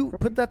 Did you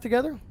put that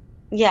together?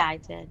 Yeah, I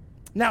did.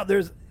 Now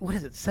there's, what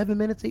is it, 7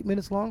 minutes, 8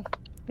 minutes long?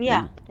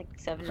 Yeah, like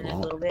 7 minutes, a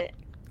little bit.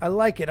 I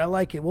like it.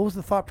 What was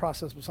the thought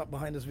process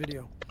behind this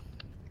video?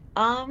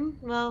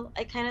 Well,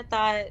 I kind of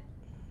thought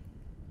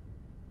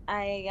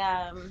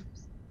I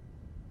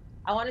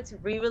I wanted to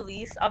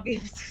re-release. I'll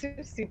be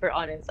super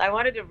honest. I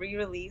wanted to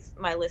re-release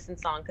my Listen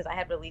song because I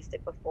had released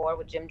it before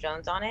with Jim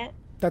Jones on it,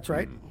 That's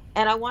right.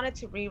 and I wanted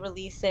to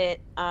re-release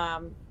it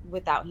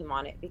without him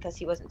on it because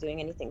he wasn't doing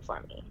anything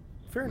for me.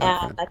 Fair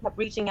enough. And I kept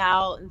reaching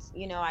out, and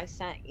I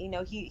sent,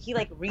 he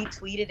like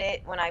retweeted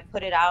it when I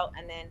put it out,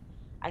 and then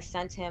I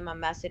sent him a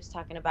message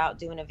talking about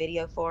doing a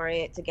video for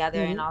it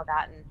together and all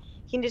that, and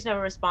he just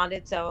never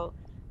responded. So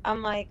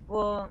I'm like,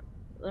 well,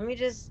 let me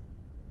just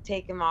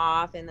take him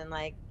off and then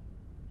like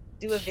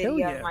do a Hell video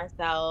yeah.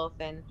 myself,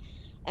 and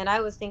I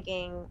was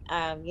thinking,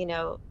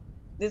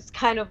 this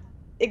kind of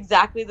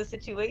exactly the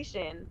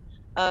situation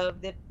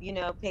of the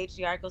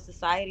patriarchal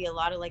society. A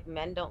lot of like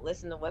men don't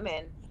listen to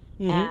women,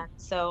 and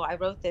so I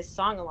wrote this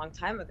song a long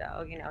time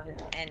ago,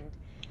 and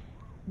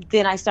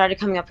then I started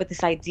coming up with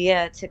this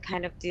idea to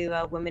kind of do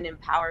a women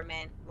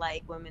empowerment,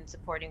 like women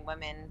supporting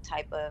women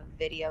type of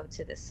video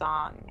to the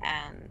song,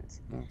 and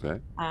Okay.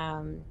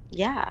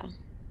 yeah.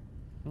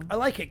 I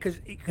like it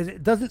because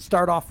it doesn't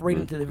start off right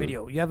into the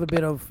video. You have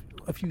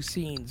a few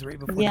scenes right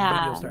before the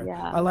video starts.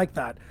 Yeah. I like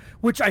that,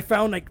 which I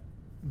found like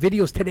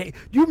videos today.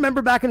 Do you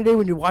remember back in the day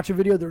when you watch a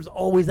video, there was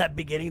always that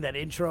beginning, that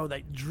intro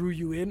that drew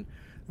you in?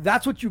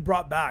 That's what you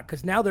brought back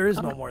because now there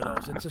is no more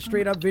of those. It's a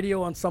straight up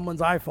video on someone's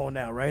iPhone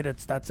now, right?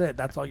 That's it.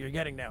 That's all you're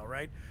getting now,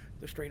 right?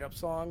 The straight up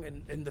song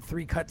and the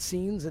 3 cut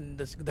scenes and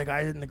the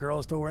guy and the girl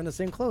are still wearing the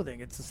same clothing.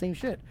 It's the same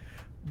shit.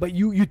 But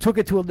you took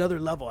it to another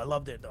level. I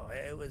loved it though.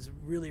 It was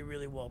really,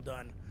 really well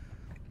done.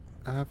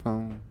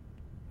 iPhone.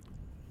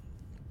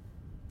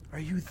 Are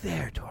you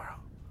there, Toro?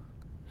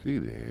 See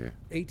there.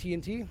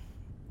 AT&T?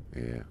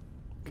 Yeah. What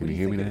Can do you you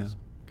hear me think it now? is?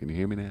 Can you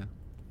hear me now?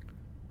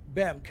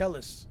 Bam,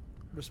 Kellis.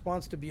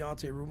 Response to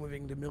Beyonce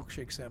removing the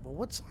milkshake sample.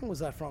 What song was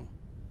that from?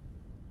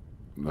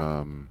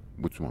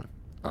 Which one?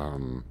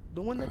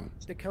 The one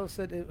that Kellis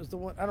said it was the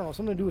one. I don't know.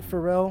 Something to do with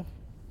Pharrell.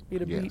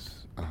 Made a beat.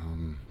 Yes.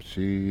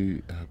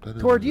 She.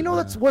 Tor, do you know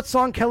that's what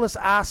song Kellis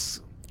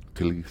asks?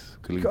 Khalees.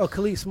 Oh,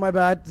 Khalees, my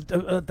bad.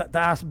 To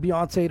ask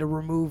Beyonce to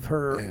remove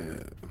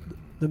her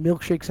the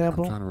milkshake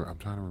sample. I'm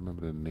trying to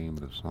remember the name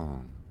of the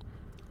song.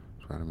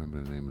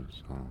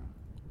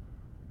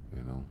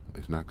 You know,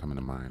 it's not coming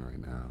to mind right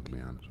now. To be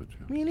honest with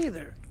you. Me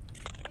neither.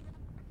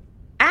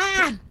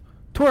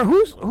 Tor,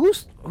 who's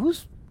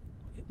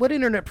what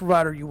internet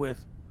provider are you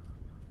with?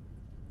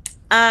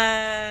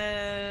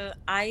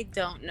 I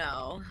don't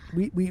know.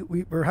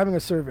 We're having a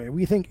survey.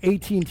 We think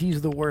AT&T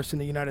is the worst in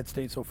the United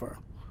States so far.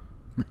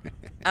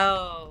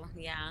 Oh,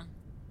 yeah.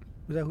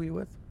 Is that who you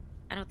with?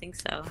 I don't think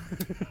so.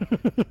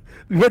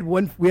 we had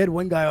one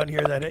guy on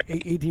here that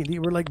AT&T.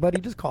 We're like, buddy,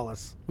 just call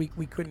us. We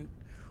couldn't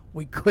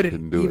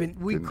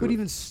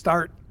even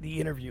start the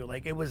interview.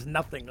 Like it was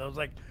nothing. I was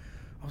like,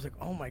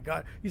 oh my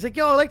god. He's like,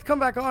 yo, I'd like to come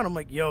back on. I'm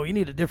like, yo, you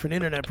need a different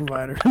internet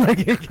provider.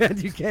 Like you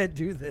can't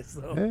do this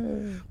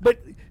though. But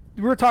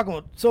we were talking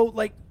about so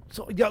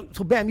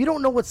Bam, you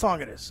don't know what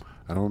song it is.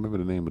 I don't remember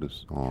the name of the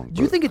song.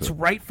 Do you think it's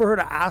right for her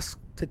to ask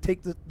to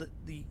take the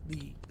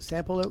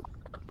sample out?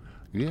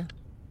 Yeah.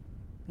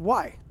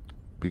 Why?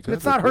 Because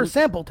It's not her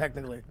sample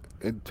technically.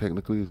 It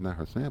technically is not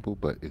her sample,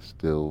 but it's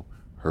still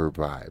her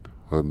vibe,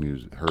 her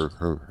music,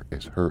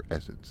 it's her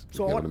essence. You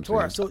So get I what I'm want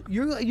Tora. saying? So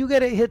you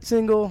get a hit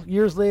single.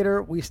 Years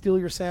later, we steal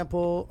your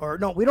sample, or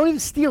no, we don't even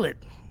steal it.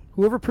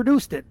 Whoever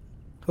produced it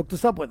hooked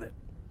us up with it.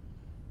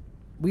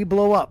 We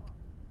blow up.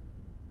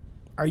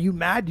 Are you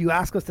mad? You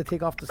ask us to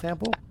take off the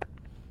sample,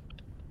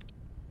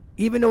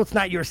 even though it's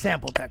not your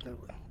sample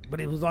technically,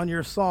 but it was on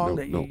your song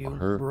that you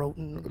wrote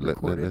and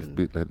recorded.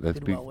 Let's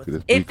be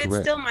If correct. it's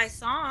still my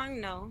song,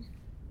 no.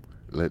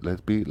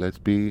 Let's be. Like,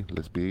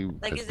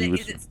 is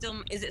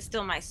it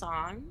still my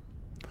song?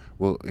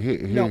 Well,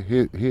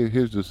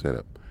 here's the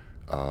setup.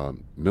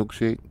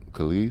 Milkshake,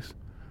 Khalees,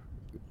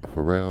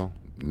 Pharrell,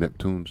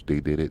 Neptunes,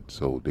 they did it,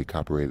 so they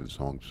copyrighted the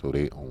song, so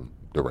they own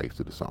the rights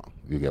to the song.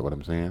 You get what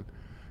I'm saying?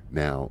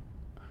 Now,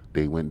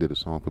 they went and did a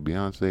song for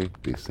Beyonce.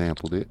 They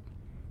sampled it.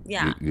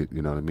 Yeah. You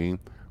know what I mean?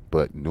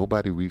 But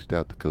nobody reached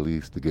out to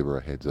Khalees to give her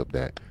a heads up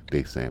that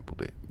they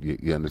sampled it.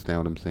 You understand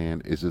what I'm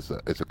saying? It's just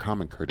it's a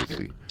common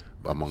courtesy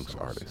amongst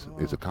artists.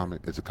 It's a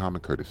common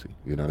courtesy.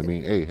 You know what I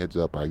mean? Hey, heads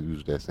up, I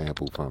used that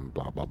sample from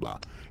blah blah blah.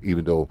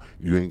 Even though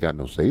you ain't got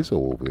no say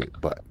so over it,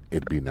 but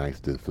it'd be nice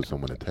for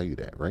someone to tell you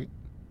that, right?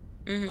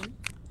 Mm-hmm.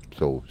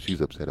 So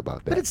she's upset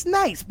about that. But it's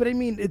nice. But I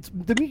mean, it's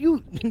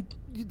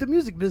the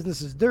music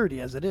business is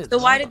dirty as it is. So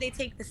why did they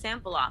take the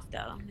sample off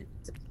though?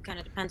 It kind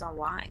of depends on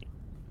why.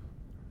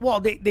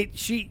 Well,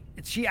 she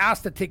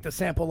asked to take the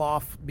sample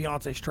off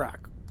Beyonce's track,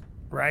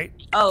 right?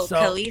 Oh, so,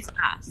 Khalees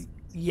asked.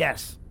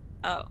 Yes.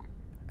 Oh.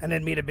 And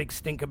then made a big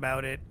stink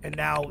about it, and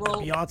now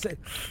Well, the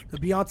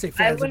Beyonce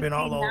fans have been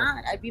all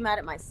over. I'd be mad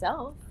at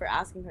myself for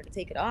asking her to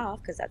take it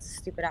off because that's a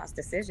stupid ass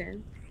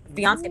decision. If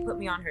Beyonce put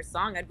me on her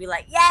song, I'd be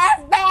like, yes,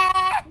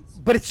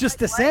 bitch! But it's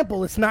just a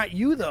sample. It's not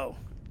you though.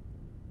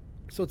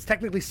 So it's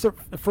technically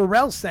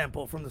Pharrell's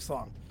sample from the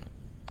song.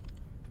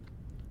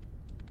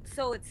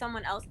 So it's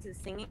someone else who's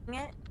singing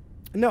it?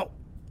 No.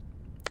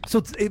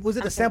 So was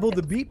it a sample of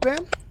the beat,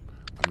 Bam?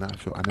 I'm not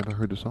sure. I never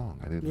heard the song.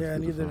 I didn't. Yeah,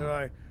 listen to neither the did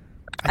song.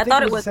 I. I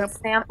thought it was a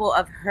sample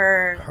of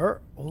her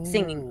Her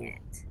singing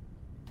it.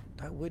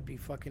 That would be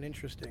fucking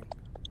interesting.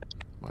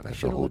 Well, that's a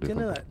should've whole looked into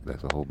different.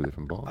 That's a whole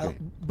different ball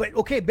game. But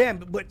okay,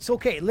 Bam. But it's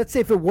okay. Let's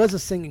say if it was a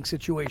singing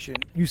situation,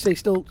 you say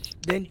still.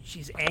 Then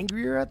she's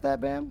angrier at that,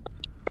 Bam.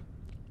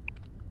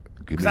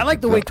 Because I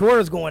like the way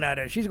Tora's going at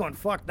it. She's going,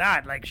 fuck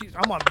that. Like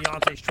I'm on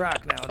Beyonce's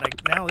track now. Like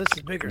now this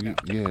is bigger now.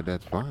 Yeah,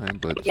 that's fine,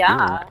 but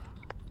Yeah. still,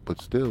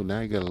 but still, now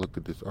you gotta look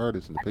at this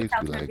artist in the face I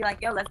and was be gonna like,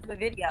 be like, yo, let's do a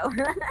video.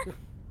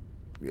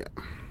 yeah.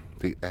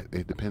 See,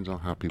 it depends on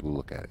how people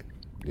look at it.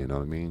 You know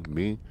what I mean?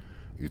 Me,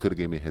 you could have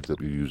gave me a heads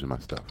up. You're using my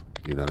stuff.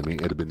 You know what I mean?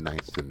 It'd have been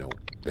nice to know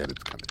that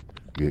it's coming.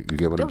 You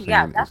get what I'm saying?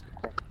 Yeah, It's-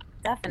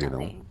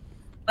 definitely.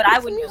 But I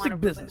It's wouldn't music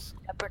want to business.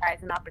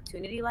 jeopardize an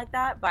opportunity like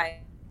that by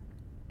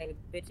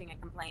bitching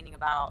and complaining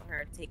about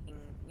her taking,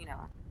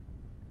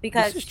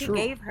 because This is she true.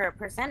 gave her a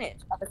percentage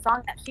of a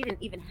song that she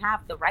didn't even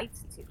have the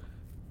rights to.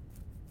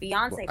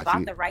 Beyonce Well, I bought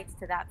see- the rights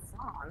to that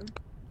song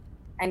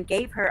and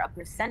gave her a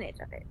percentage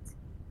of it.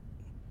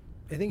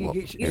 I think Well,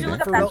 you get. You should And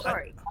look up that- that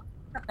story.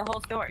 Look up the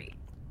whole story.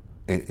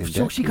 and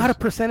So that she got a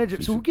case- percentage.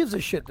 she So who should- gives a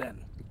shit then?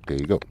 There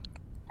you go.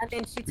 And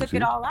then she You took see?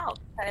 it all out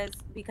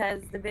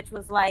because the bitch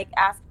was like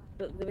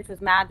the bitch was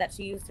mad that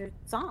she used her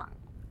song.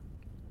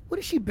 What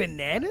is she,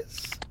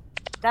 bananas?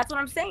 That's what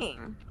I'm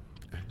saying.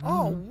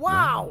 Oh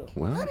wow,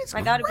 Well, that is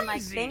Like I would have been like,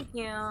 crazy. thank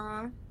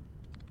you.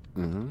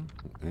 Mm-hmm.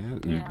 Yeah,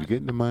 Yeah. you're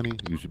getting the money.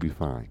 You should be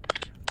fine.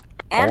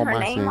 And All her am I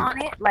name saying-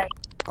 on it, like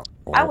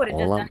I would have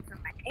just done it for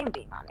my name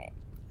being on it.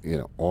 You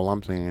know, all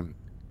I'm saying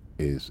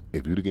is,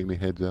 if you'd have gave me a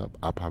heads up,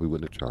 I probably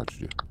wouldn't have charged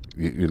you.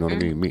 You know what I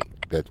mean? Me.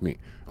 That's me.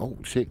 Oh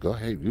shit, go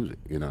ahead, use it.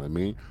 You know what I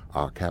mean?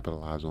 I'll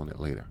capitalize on it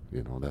later.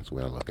 You know, that's the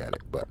way I look at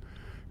it. But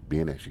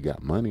being that she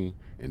got money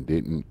and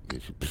didn't,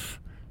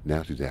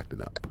 now she's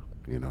acting up.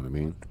 You know what I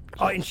mean?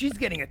 Oh, and she's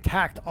getting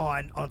attacked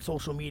on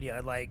social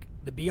media. Like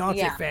the Beyonce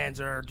Yeah. fans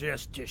are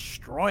just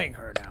destroying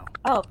her now.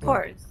 Oh, of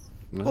course.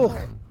 Oh,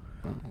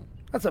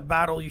 that's a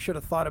battle you should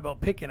have thought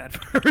about picking at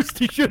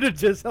first. You should have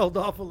just held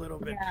off a little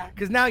bit. Yeah.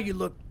 Because now you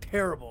look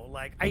terrible.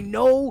 Like, I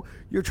know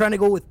you're trying to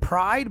go with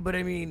pride, but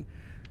I mean,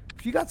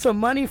 if you got some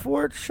money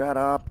for it, shut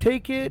up,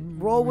 take it,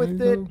 roll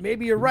with it.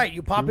 Maybe you're right.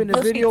 You pop in the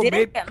Well, video. she didn't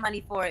Maybe, get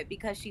money for it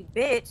because she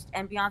bitched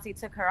and Beyonce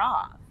took her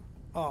off.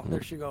 oh,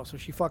 there she goes. So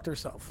she fucked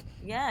herself.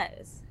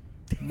 Yes.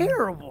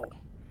 Terrible.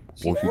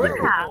 She Well, she would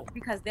did. have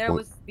because there Well-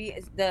 was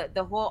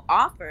the whole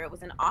offer. It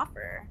was an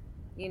offer.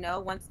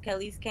 Once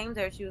Kelly's came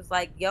to her, she was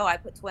like, "Yo, I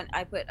put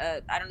I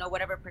don't know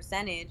whatever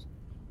percentage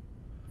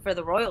for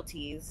the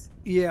royalties."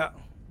 Yeah.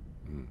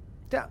 Mm.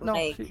 No,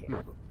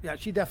 Like-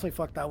 she definitely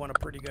fucked that one up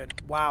pretty good.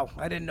 Wow,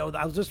 I didn't know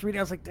that. I was just reading.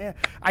 I was like, damn.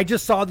 I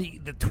just saw the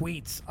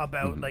tweets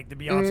about like the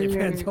Beyonce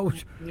fans. I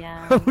was,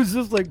 Yeah. I was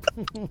just like,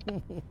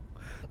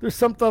 there's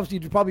some stuff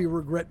you'd probably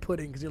regret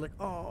putting because you're like,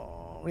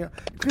 oh yeah,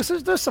 because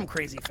there's some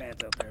crazy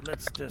fans out there.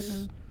 Let's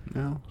just.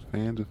 No,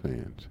 fans are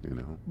fans. You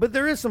know. But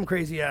there is some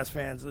crazy ass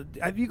fans.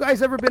 Have you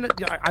guys ever been?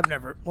 I've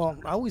never. Well,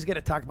 I always get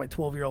attacked by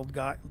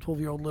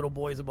 12-year-old little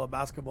boys about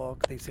basketball.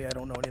 They say I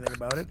don't know anything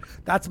about it.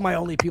 That's my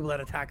only people that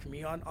attack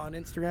me on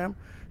Instagram.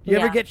 Do you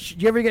ever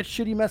Yeah. get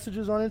shitty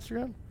messages on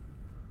Instagram?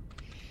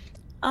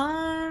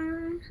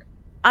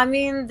 I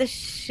mean the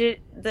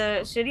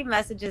shitty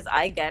messages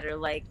I get are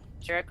like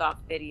jerk off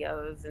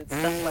videos and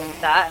stuff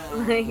like that.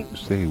 Like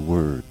Say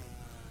word.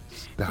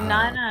 Stop.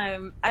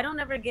 I don't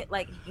ever get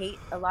like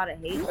a lot of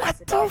hate What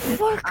messages. the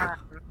fuck?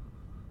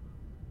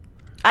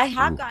 I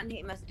have Ooh. gotten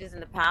hate messages in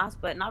the past,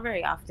 but not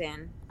very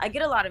often. I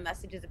get a lot of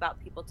messages about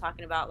people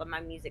talking about like, my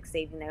music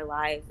saving their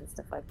lives and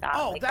stuff like that.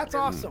 Oh, Like, that's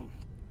awesome.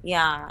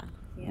 Yeah.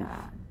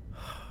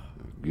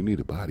 You need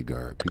a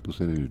bodyguard. People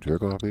sending you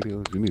jerk off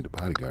videos. You need a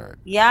bodyguard.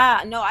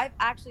 Yeah, no, I've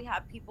actually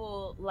had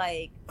people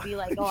like be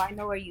like, "Oh, I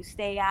know where you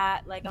stay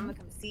at. Like, I'm gonna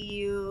come see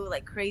you."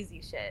 Like crazy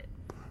shit.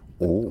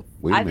 Oh,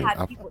 wait a I've minute.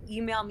 had people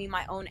email me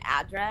my own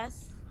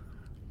address,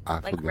 I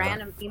like forgot.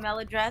 random email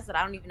address that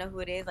I don't even know who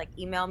it is. Like,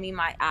 email me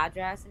my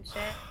address and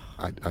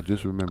shit. I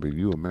just remember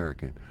you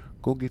American.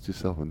 Go get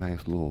yourself a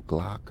nice little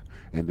Glock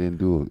and then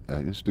do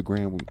an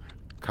Instagram with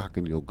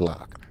cocking your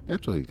Glock.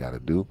 That's all you gotta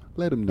do.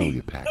 Let them know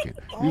you're packing.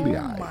 You be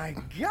Oh alright. my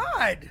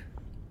god,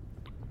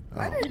 Oh,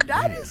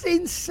 that man. is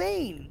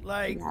insane.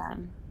 Like, Yeah.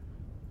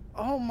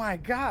 oh my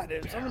god,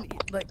 if somebody,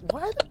 like,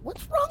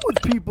 what's wrong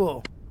with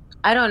people?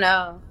 I don't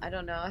know.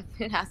 I've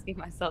been asking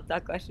myself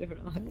that question for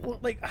a long time. Well,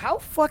 like, how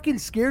fucking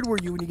scared were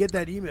you when you get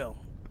that email?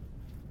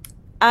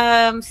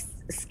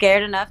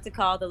 Scared enough to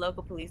call the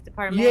local police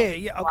department.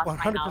 Yeah, to watch my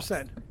house.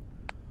 100%.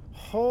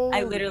 Holy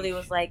I literally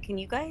was like, "Can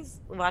you guys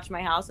watch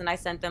my house?" And I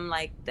sent them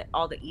like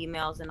all the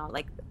emails and all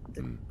like,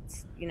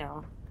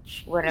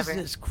 whatever.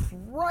 Jesus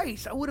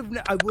Christ! I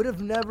would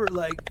have never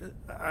like.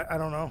 I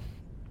don't know.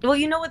 Well,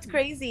 you know what's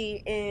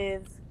crazy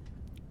is,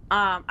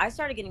 I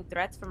started getting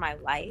threats for my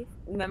life.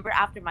 Remember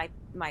after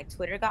my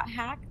Twitter got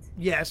hacked,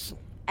 Yes.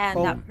 and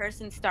Oh. that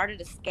person started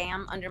a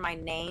scam under my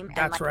name and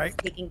That's like right. was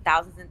taking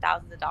thousands and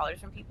thousands of dollars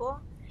from people.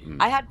 Mm.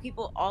 I had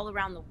people all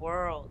around the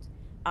world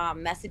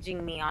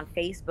messaging me on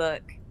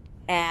Facebook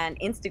and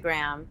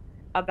Instagram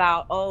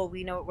about, oh,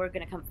 we know we're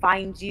gonna come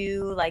find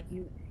you. Like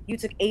you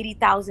took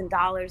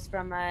 $80,000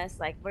 from us.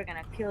 Like we're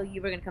gonna kill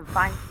you. We're gonna come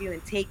find you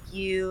and take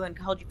you and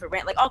hold you for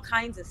rent. Like all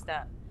kinds of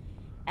stuff.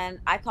 And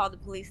I called the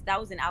police. That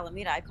was in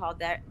Alameda. I called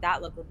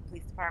that local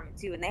police department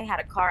too, and they had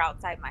a car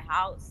outside my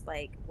house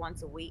like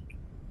once a week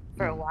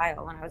for a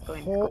while when I was going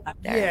to school up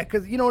there. Yeah,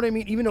 because you know what I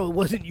mean. Even though it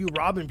wasn't you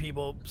robbing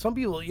people, some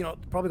people, you know,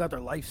 probably got their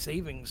life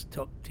savings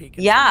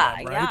taken. Yeah,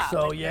 from them, right? yeah.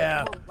 So like, yeah, their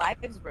whole life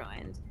is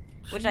ruined.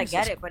 Which I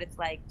get it, but it's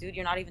like, dude,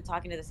 you're not even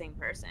talking to the same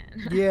person.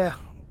 Yeah.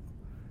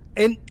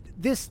 And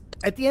this,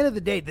 at the end of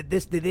the day, did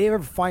they ever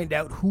find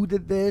out who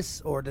did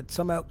this, or did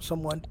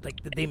someone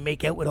like, did they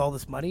make out with all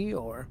this money,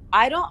 or?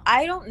 I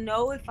don't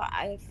know if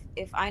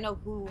I know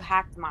who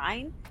hacked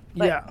mine,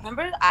 but Yeah.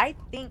 remember, I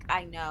think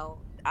I know.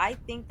 I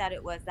think that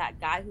it was that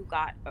guy who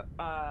got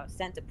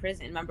sent to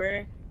prison.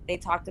 Remember, they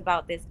talked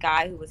about this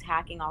guy who was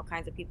hacking all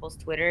kinds of people's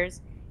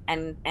Twitters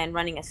and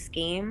running a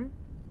scheme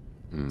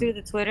through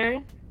the Twitter.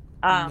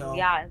 No.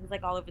 Yeah, it was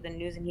like all over the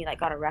news, and he like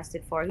got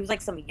arrested for it. He was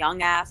like some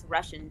young ass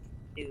Russian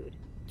dude.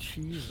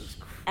 Jesus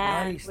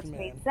And Christ, which man.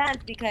 made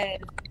sense because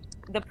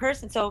the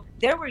person, so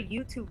there were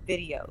YouTube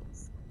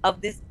videos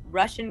of this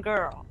Russian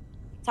girl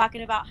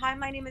talking about, hi,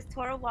 my name is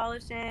Tora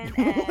Wallachin,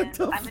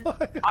 and I'm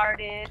an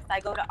artist. I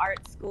go to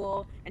art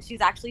school. And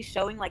she's actually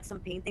showing like some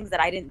paintings that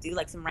I didn't do,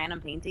 like some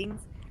random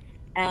paintings.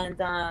 And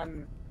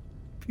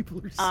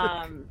People are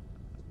sick.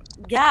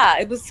 yeah,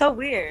 it was so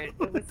weird.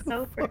 It was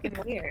so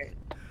freaking weird.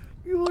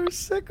 You are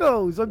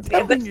sickos. I'm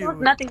Yeah, but telling she you. was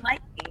nothing like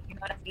me. You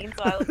know what I mean?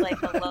 So I was like,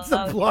 hello, It's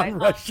a you blonde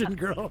guys Russian know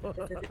girl.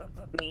 this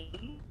is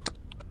me.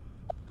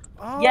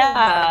 Oh Yeah.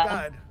 my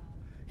God.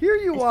 Here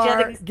you And she had,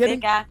 are like, this getting.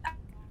 big-ass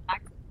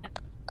accent.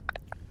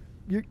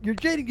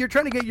 You're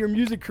trying to get your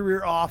music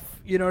career off.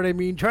 You know what I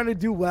mean? Trying to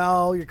do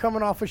well. You're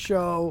coming off a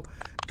show,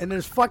 and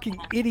this fucking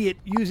idiot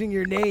using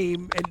your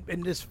name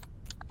and just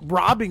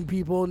robbing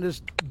people and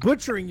just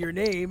butchering your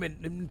name,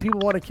 and people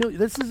want to kill you.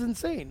 This is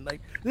insane.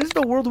 Like, this is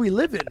the world we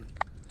live in.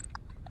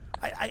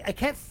 I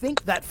can't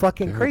think that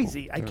fucking Terrible,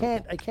 crazy. terrible.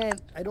 I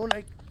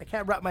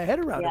can't wrap my head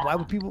around it. Why Yeah.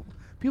 would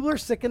people are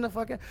sick in the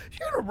fucking,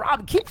 you're gonna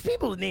rob, keep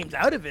people's names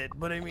out of it,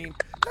 but I mean,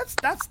 that's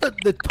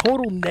the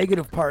total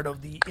negative part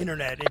of the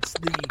internet. It's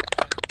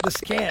the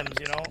scams,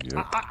 you know.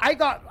 Yeah.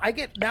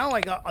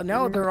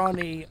 Now they're on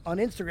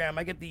Instagram.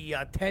 I get the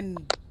 10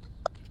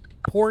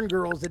 porn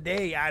girls a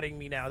day adding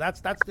me now. That's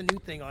the new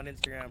thing on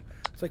Instagram.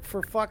 It's like,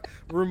 for fuck,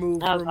 remove,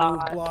 God.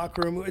 block,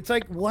 remove. It's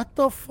like, what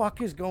the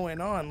fuck is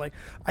going on? Like,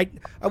 I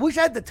wish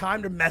I had the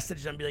time to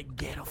message them and be like,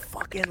 get a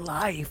fucking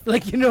life.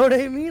 Like, you know what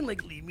I mean?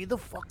 Like, leave me the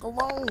fuck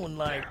alone.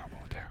 Like,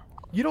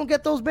 Terrible. you don't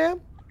get those, Bam?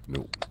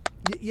 Nope.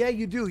 Yeah,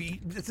 you do.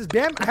 This is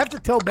Bam. I have to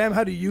tell Bam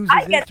how to use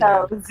I his get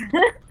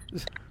Instagram.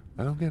 those.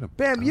 I don't get them.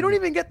 Bam, you don't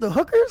even get the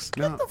hookers?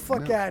 Get the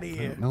fuck out of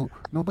here. No,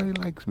 nobody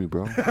likes me,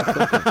 bro.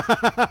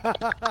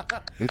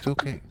 It's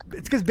okay.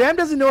 It's because Bam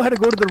doesn't know how to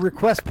go to the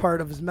request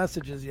part of his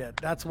messages yet.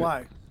 That's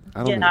why.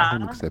 I don't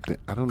Yeah. accept it.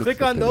 I don't Click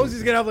accept on those,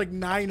 he's anything. gonna have like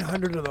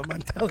 900 of them.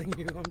 I'm telling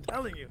you.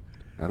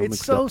 I don't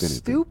It's so accept anything.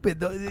 stupid.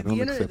 The I don't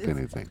internet. accept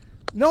anything.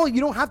 No, you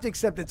don't have to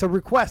accept it. It's a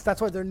request.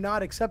 That's why they're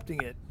not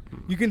accepting it.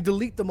 You can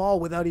delete them all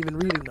without even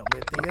reading them.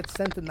 If they get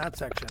sent in that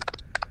section.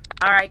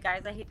 All right,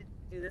 guys, I hate to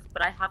do this,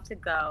 but I have to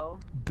go.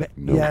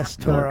 No, Yes,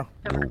 no, Tora.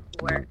 No,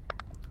 Work.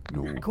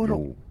 no, Go to-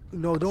 no.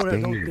 No, don't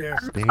Stay, dare.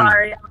 stay.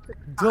 Sorry.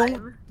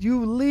 Don't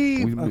you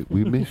leave.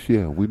 We miss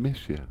you. We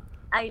miss you.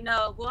 I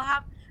know.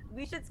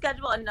 We should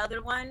schedule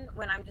another one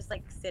when I'm just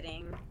like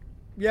sitting.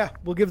 Yeah,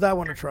 we'll give that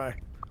one a try.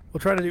 We'll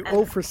try to do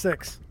 0 for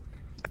 6.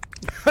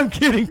 I'm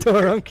kidding,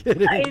 Tora. I'm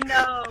kidding. I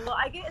know. Well,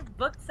 I get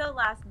booked so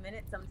last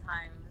minute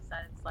sometimes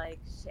that it's like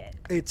shit.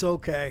 It's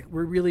okay.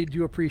 We really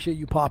do appreciate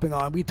you popping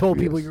on. We told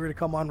people Yes. you were going to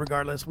come on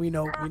regardless. We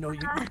know you.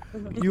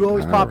 You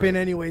always pop in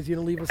anyways. You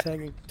don't leave us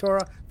hanging.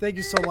 Tora, thank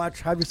you so much.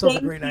 Have yourself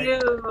Thank a great you.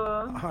 night.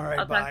 All right,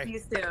 I'll bye. talk to you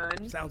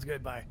soon. Sounds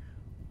good. Bye.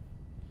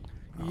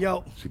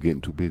 Yo, She's getting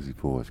too busy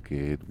for us,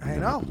 kid. I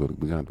know. We're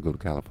gonna have to go to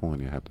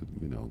California. Have to,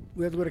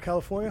 we have to go to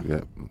California.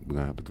 Yeah, we're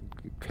gonna have to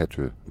catch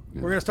her.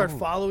 We're going to start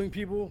following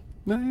people.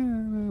 No,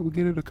 we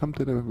get her to come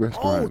to the Oh,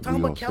 restaurant. talking We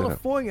about all set up.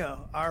 California.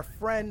 Our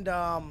friend,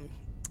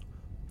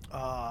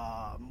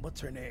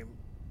 what's her name?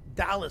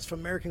 Dallas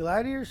from American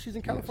Gladiators. She's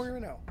in California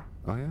right now.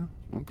 Oh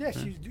yeah. Okay.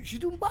 Yeah, she's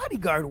doing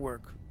bodyguard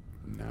work.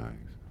 Nice.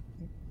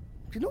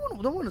 No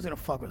one was gonna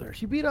fuck with her.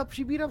 She beat up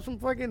some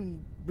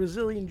fucking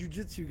Brazilian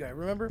jiu-jitsu guy.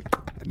 Remember?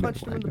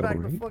 Punched him in the back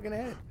of the fucking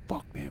head.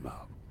 Fuck them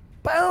up.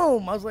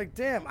 Boom! I was like,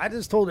 damn. I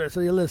just told her. So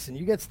you listen.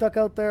 You get stuck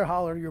out there.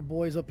 Holler at your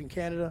boys up in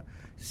Canada.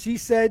 She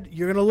said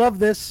you're gonna love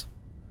this.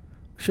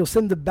 She'll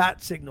send the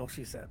bat signal.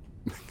 She said.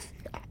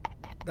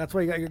 That's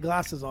why you got your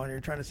glasses on.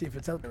 You're trying to see if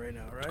it's out there right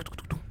now, right?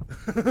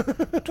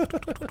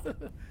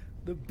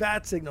 The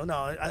bat signal.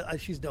 No,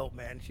 she's dope,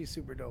 man. She's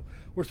super dope.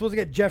 We're supposed to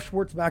get Jeff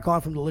Schwartz back on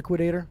from The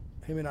Liquidator.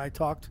 Him and I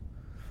talked.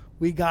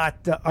 We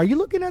got. Are you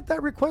looking at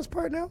that request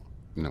part now?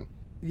 No,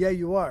 Yeah,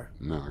 you are.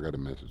 no, I got a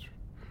message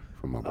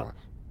from my boss.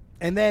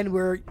 And then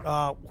we're.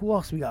 Who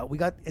else we got? We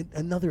got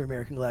another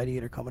American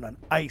Gladiator coming on.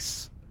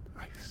 Ice.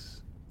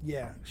 Nice.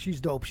 Yeah,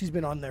 she's dope. She's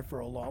been on there for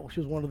a lot. She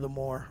was one of the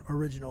more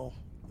original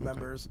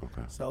members.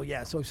 Okay. So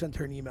yeah, so we sent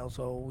her an email.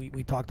 So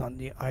we talked on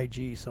the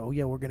IG. So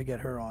yeah, we're gonna get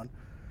her on.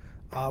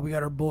 We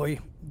got our boy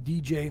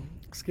DJ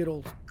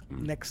Skittles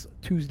next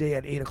Tuesday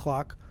at 8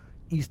 o'clock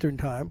Eastern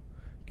time.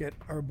 Get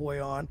our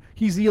boy on.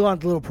 He's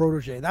Elon's little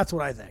protege. That's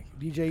what I think.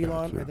 DJ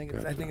Elon. Gotcha,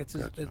 I think it's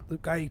gotcha. the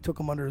guy who took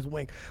him under his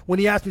wing. When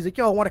he asked me, he's like,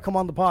 "Yo, I want to come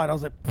on the pod." I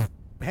was like,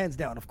 hands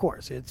down, of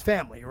course. It's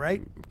family,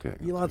 right? Okay.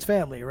 Elon's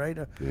family, right?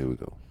 There we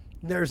go.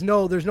 There's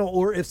no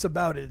or ifs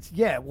about it. It's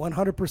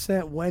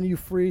 100%. When you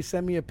free,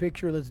 send me a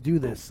picture. Let's do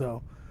this.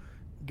 So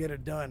get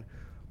it done.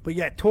 But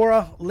yeah,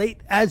 Tora late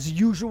as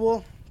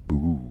usual.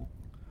 Boo.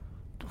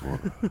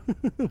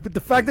 But the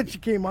fact that she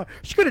came on,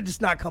 she could have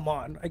just not come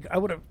on. I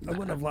wouldn't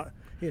have.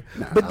 Yeah.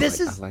 Nah, But I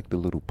I like the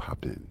little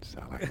pop-ins.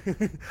 I like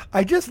it.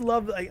 I just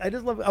love.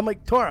 I'm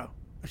like Tora.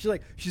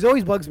 She's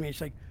always bugs me.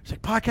 She's like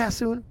podcast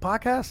soon.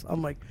 Podcast.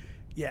 I'm like,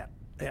 yeah.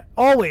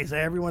 Always.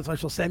 Every once in a while,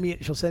 she'll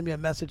send me a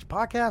message.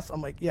 Podcast.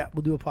 I'm like, yeah,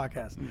 we'll do a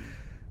podcast.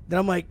 Then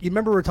I'm like, you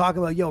remember we're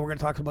talking about, we're gonna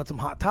talk about some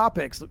hot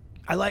topics.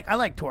 I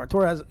like Tora.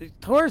 Tora's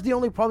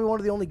probably one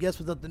of the only guests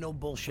without the no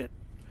bullshit,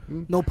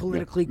 no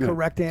politically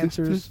correct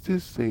answers.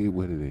 Just say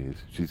what it is.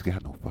 She's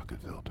got no fucking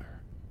filter.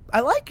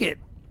 I like it.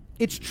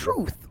 It's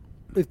truth.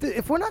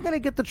 If we're not gonna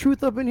get the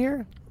truth up in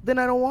here, then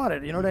I don't want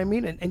it. You know what I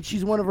mean? And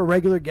she's one of a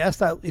regular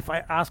guests. If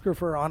I ask her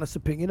for her honest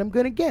opinion, I'm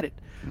gonna get it.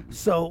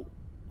 So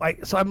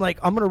I'm like,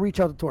 I'm gonna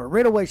reach out to Tora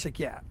right away. She's like,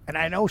 yeah, and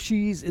I know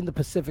she's in the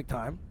Pacific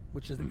time,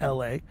 which is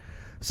L.A.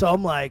 So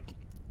I'm like,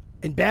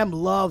 and Bam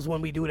loves when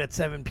we do it at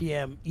 7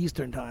 p.m.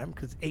 Eastern time,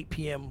 because 8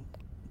 p.m.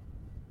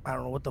 I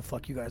don't know what the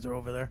fuck you guys are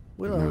over there.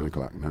 9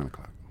 o'clock.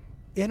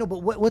 Yeah, no, but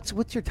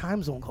what's your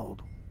time zone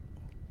called?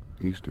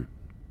 Eastern.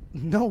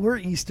 No, we're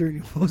Eastern.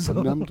 You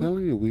bozo. I'm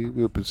telling you,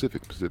 we're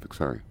Pacific.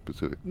 Sorry,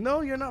 Pacific.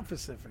 No, you're not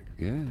Pacific.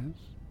 Yes.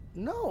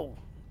 No.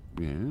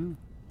 Yeah.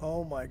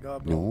 Oh my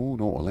God, bro.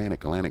 No,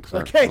 Atlantic.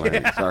 Sorry. Okay.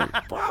 Atlantic, sorry.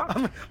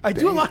 I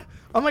do a lot.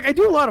 I'm like, I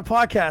do a lot of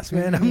podcasts,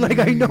 man. I'm like,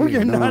 I know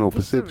you're not. No,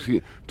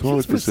 Pacific.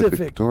 Taurus She's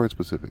Pacific. Taurus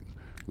Pacific.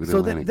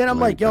 So then I'm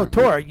like, yo,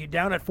 Tora, you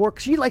down at 4?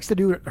 She likes to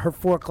do her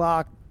 4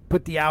 o'clock,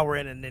 put the hour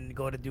in, and then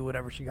go to do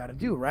whatever she got to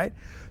do, right?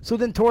 So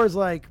then Tora's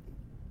like,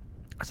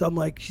 so I'm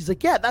like, she's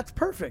like, yeah, that's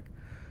perfect.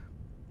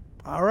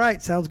 All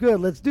right, sounds good.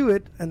 Let's do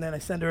it. And then I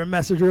send her a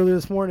message earlier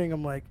this morning.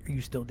 I'm like, are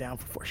you still down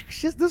for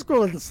 4? This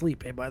girl doesn't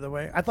sleep, by the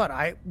way. I thought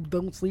I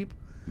don't sleep.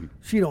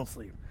 She don't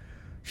sleep.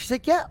 She's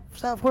like, yeah,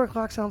 4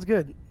 o'clock sounds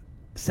good.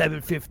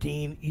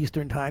 7:15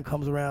 Eastern time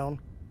comes around.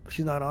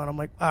 She's not on. I'm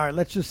like, all right,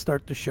 let's just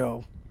start the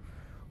show.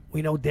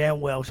 We know damn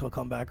well she'll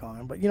come back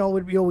on. But,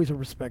 we always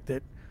respect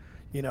it,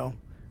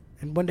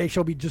 And one day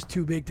she'll be just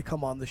too big to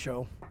come on the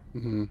show.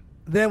 Mm-hmm.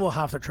 Then we'll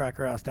have to track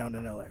her ass down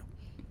in L.A.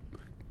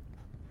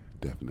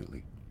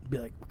 Definitely. Be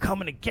like, we're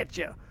coming to get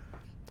you.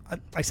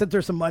 I sent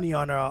her some money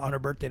on her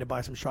birthday to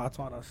buy some shots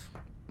on us.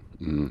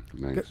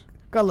 Nice.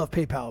 Gotta love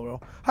PayPal,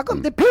 bro. How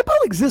come did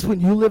PayPal exist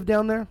when you lived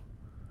down there?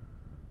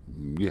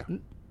 Yeah.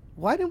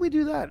 Why didn't we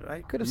do that?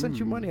 I could have sent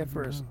you money at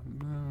first.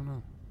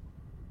 No.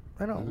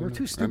 I know we're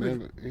too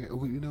stupid.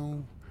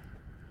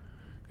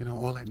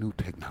 All that new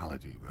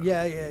technology, bro.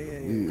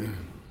 Yeah.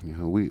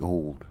 We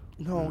old.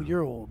 No,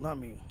 you're old, not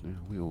me. Yeah,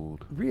 we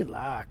old.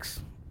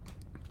 Relax.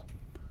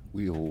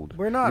 We old.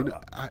 We're not.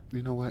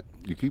 You know what?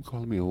 You keep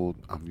calling me old.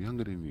 I'm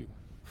younger than you.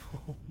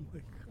 Oh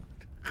my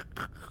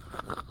God.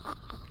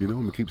 I'm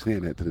gonna keep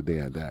saying that to the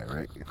day I die,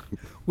 right?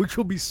 Which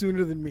will be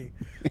sooner than me.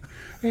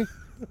 Hey.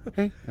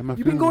 At my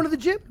You been going to the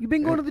gym? You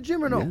been going to the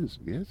gym or no?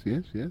 Yes.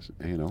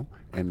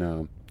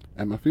 And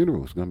at my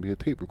funeral, it's gonna be a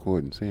tape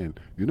recording saying,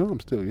 I'm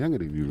still younger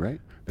than you,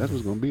 right? That's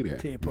what's gonna be there.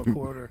 Tape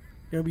recorder.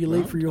 You're gonna be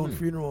late for your own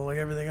funeral like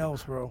everything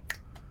else, bro.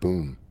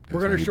 Boom.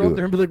 We're gonna show up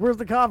there and be like, "Where's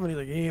the coffin?" He's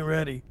like, "He ain't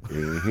ready. He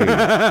ain't here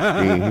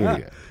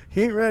yet.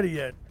 He ain't ready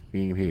yet."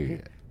 He ain't here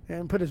yet.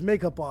 And put his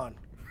makeup on.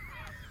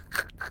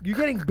 You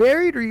getting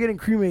buried or you getting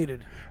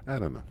cremated? I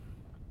don't know.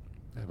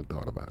 I haven't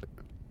thought about it.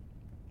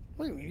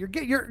 What do you mean?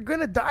 You're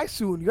gonna die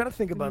soon. You gotta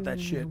think about that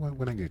shit,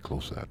 When I get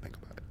closer, I think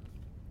about it.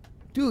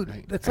 dude.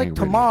 That's I like ain't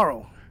ready.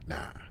 tomorrow.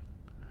 Nah.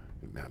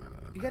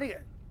 You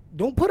gotta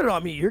don't put it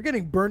on me. You're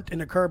getting burnt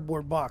in a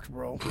cardboard box,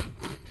 bro.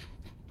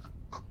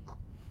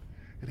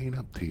 It ain't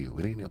up to you.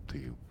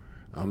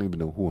 I don't even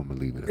know who I'm gonna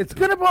leave it up It's to.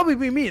 gonna probably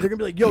be me. They're gonna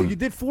be like, "Yo, you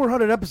did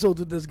 400 episodes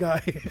with this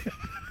guy."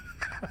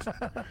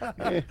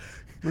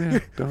 Yeah,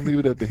 don't leave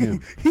it up to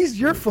him. He's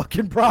your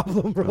fucking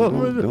problem,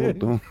 bro.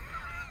 Don't.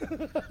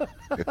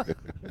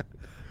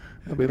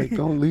 I'll be like,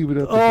 don't leave it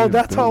up to him. Oh,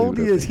 that's Don't how leave old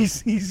it he up is.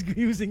 to him. He's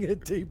using a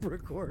tape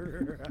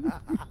recorder.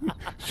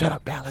 Shut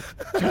up, Alex.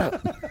 Shut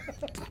up.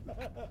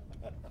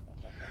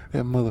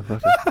 That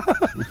motherfucker.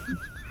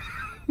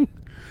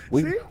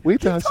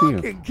 Wait till I see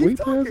him.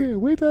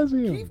 Wait till I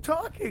see him. Keep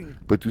talking.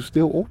 But you're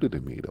still older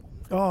than me, though.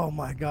 Oh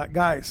my God,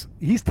 guys,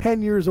 he's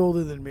 10 years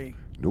older than me.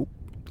 Nope.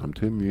 I'm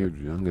 10 years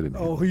younger than you.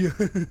 Oh, yeah.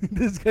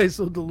 This guy's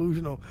so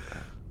delusional.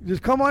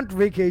 Just come on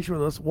vacation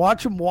with us.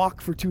 Watch him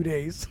walk for 2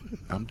 days.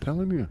 I'm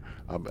telling you.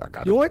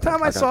 The only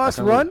time I saw us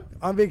run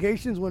on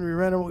vacations when we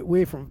ran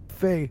away from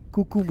Faye,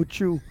 Cuckoo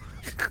Machu.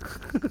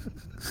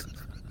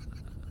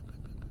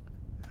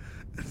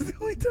 the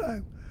only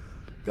time.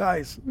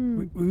 Guys,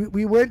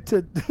 we went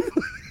to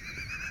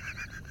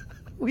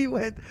we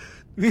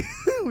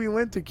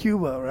went to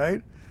Cuba,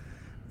 right?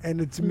 And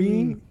it's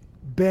me,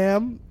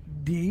 Bam,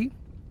 D,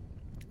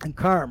 and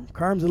Carm.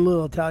 Carm's a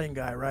little Italian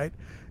guy, right?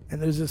 And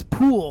there's this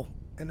pool,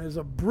 and there's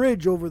a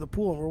bridge over the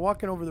pool, and we're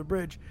walking over the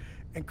bridge,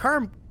 and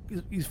Carm,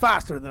 he's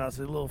faster than us,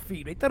 his little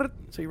feet. So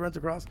he runs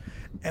across,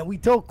 and we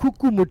tell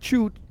Cuckoo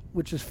Machut,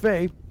 which is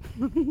Faye,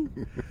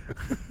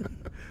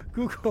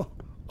 Cuckoo.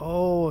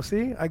 Oh,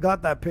 see, I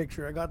got that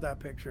picture. Yeah, I got that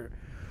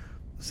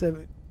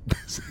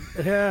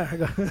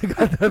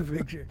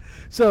picture.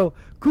 So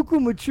Cuckoo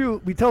Machu,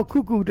 we tell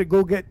Cuckoo to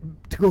go get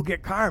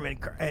Carmen,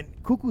 and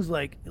Cuckoo's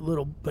like a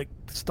little like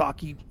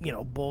stocky,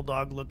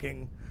 bulldog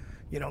looking,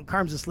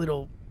 Carmen's this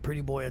little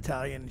pretty boy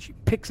Italian. And she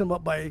picks him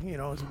up by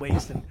his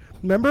waist, and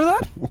remember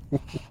that?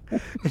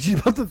 And she's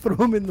about to throw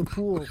him in the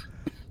pool.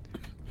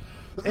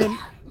 And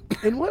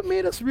what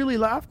made us really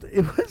laugh?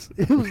 It was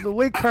the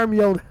way Carmen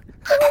yelled,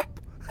 "Help!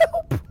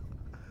 Help!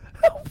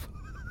 Help!"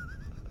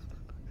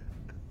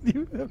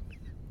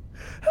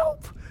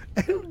 Help!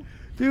 And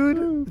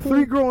dude,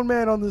 3 grown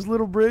men on this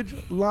little bridge,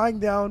 lying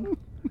down,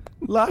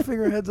 laughing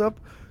our heads up.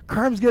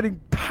 Carm's getting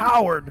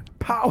powered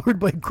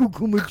by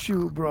Cuckoo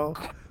Machu, bro.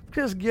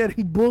 Just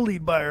getting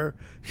bullied by her.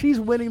 She's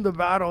winning the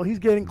battle. He's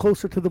getting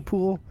closer to the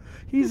pool.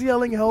 He's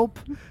yelling help,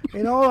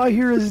 and all I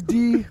hear is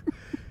D,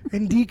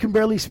 and D can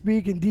barely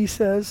speak, and D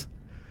says,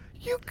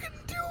 "You can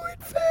do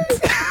it, Faye."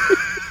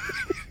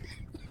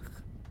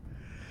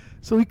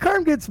 So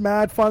Carm gets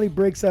mad, finally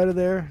breaks out of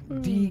there.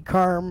 D,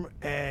 Carm,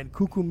 and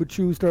Cuckoo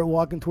Machu start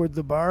walking towards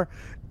the bar.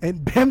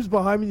 And Bam's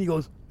behind me, and he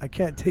goes, "I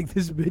can't take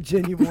this bitch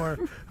anymore."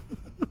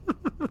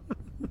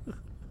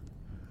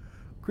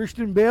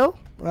 Christian Bale?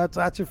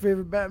 That's your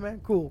favorite Batman?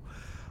 Cool.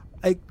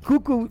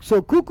 Cuckoo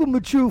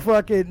Machu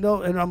fucking,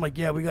 no. And I'm like,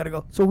 yeah, we got to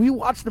go. So we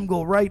watched them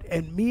go right,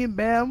 and me and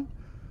Bam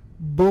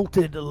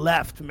bolted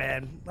left,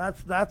 man.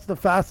 That's the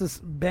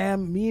fastest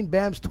me and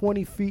Bam's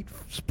 20 feet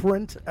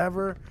sprint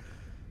ever.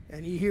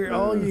 And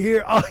all you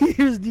hear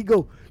is D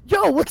go,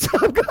 "Yo, what's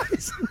up,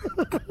 guys?"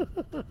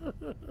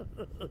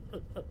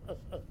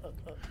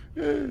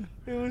 It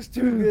was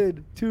too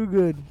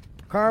good.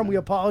 Carm, we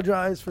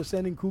apologize for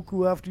sending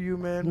Cuckoo after you,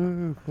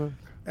 man.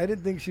 I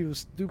didn't think she was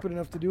stupid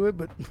enough to do it,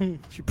 but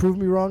she proved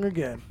me wrong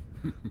again.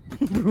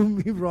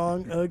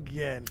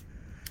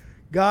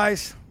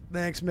 Guys,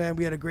 thanks, man.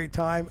 We had a great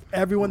time.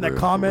 Everyone that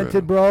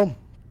commented, bro,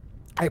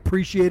 I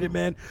appreciate it,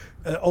 man.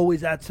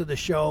 Always adds to the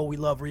show. We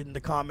love reading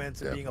the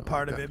comments and being a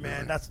part of it,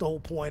 man. That's the whole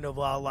point of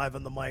Live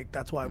on the Mic.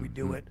 That's why we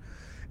do it.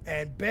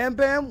 And Bam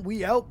Bam,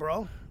 we out,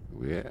 bro.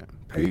 Yeah.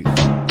 Peace.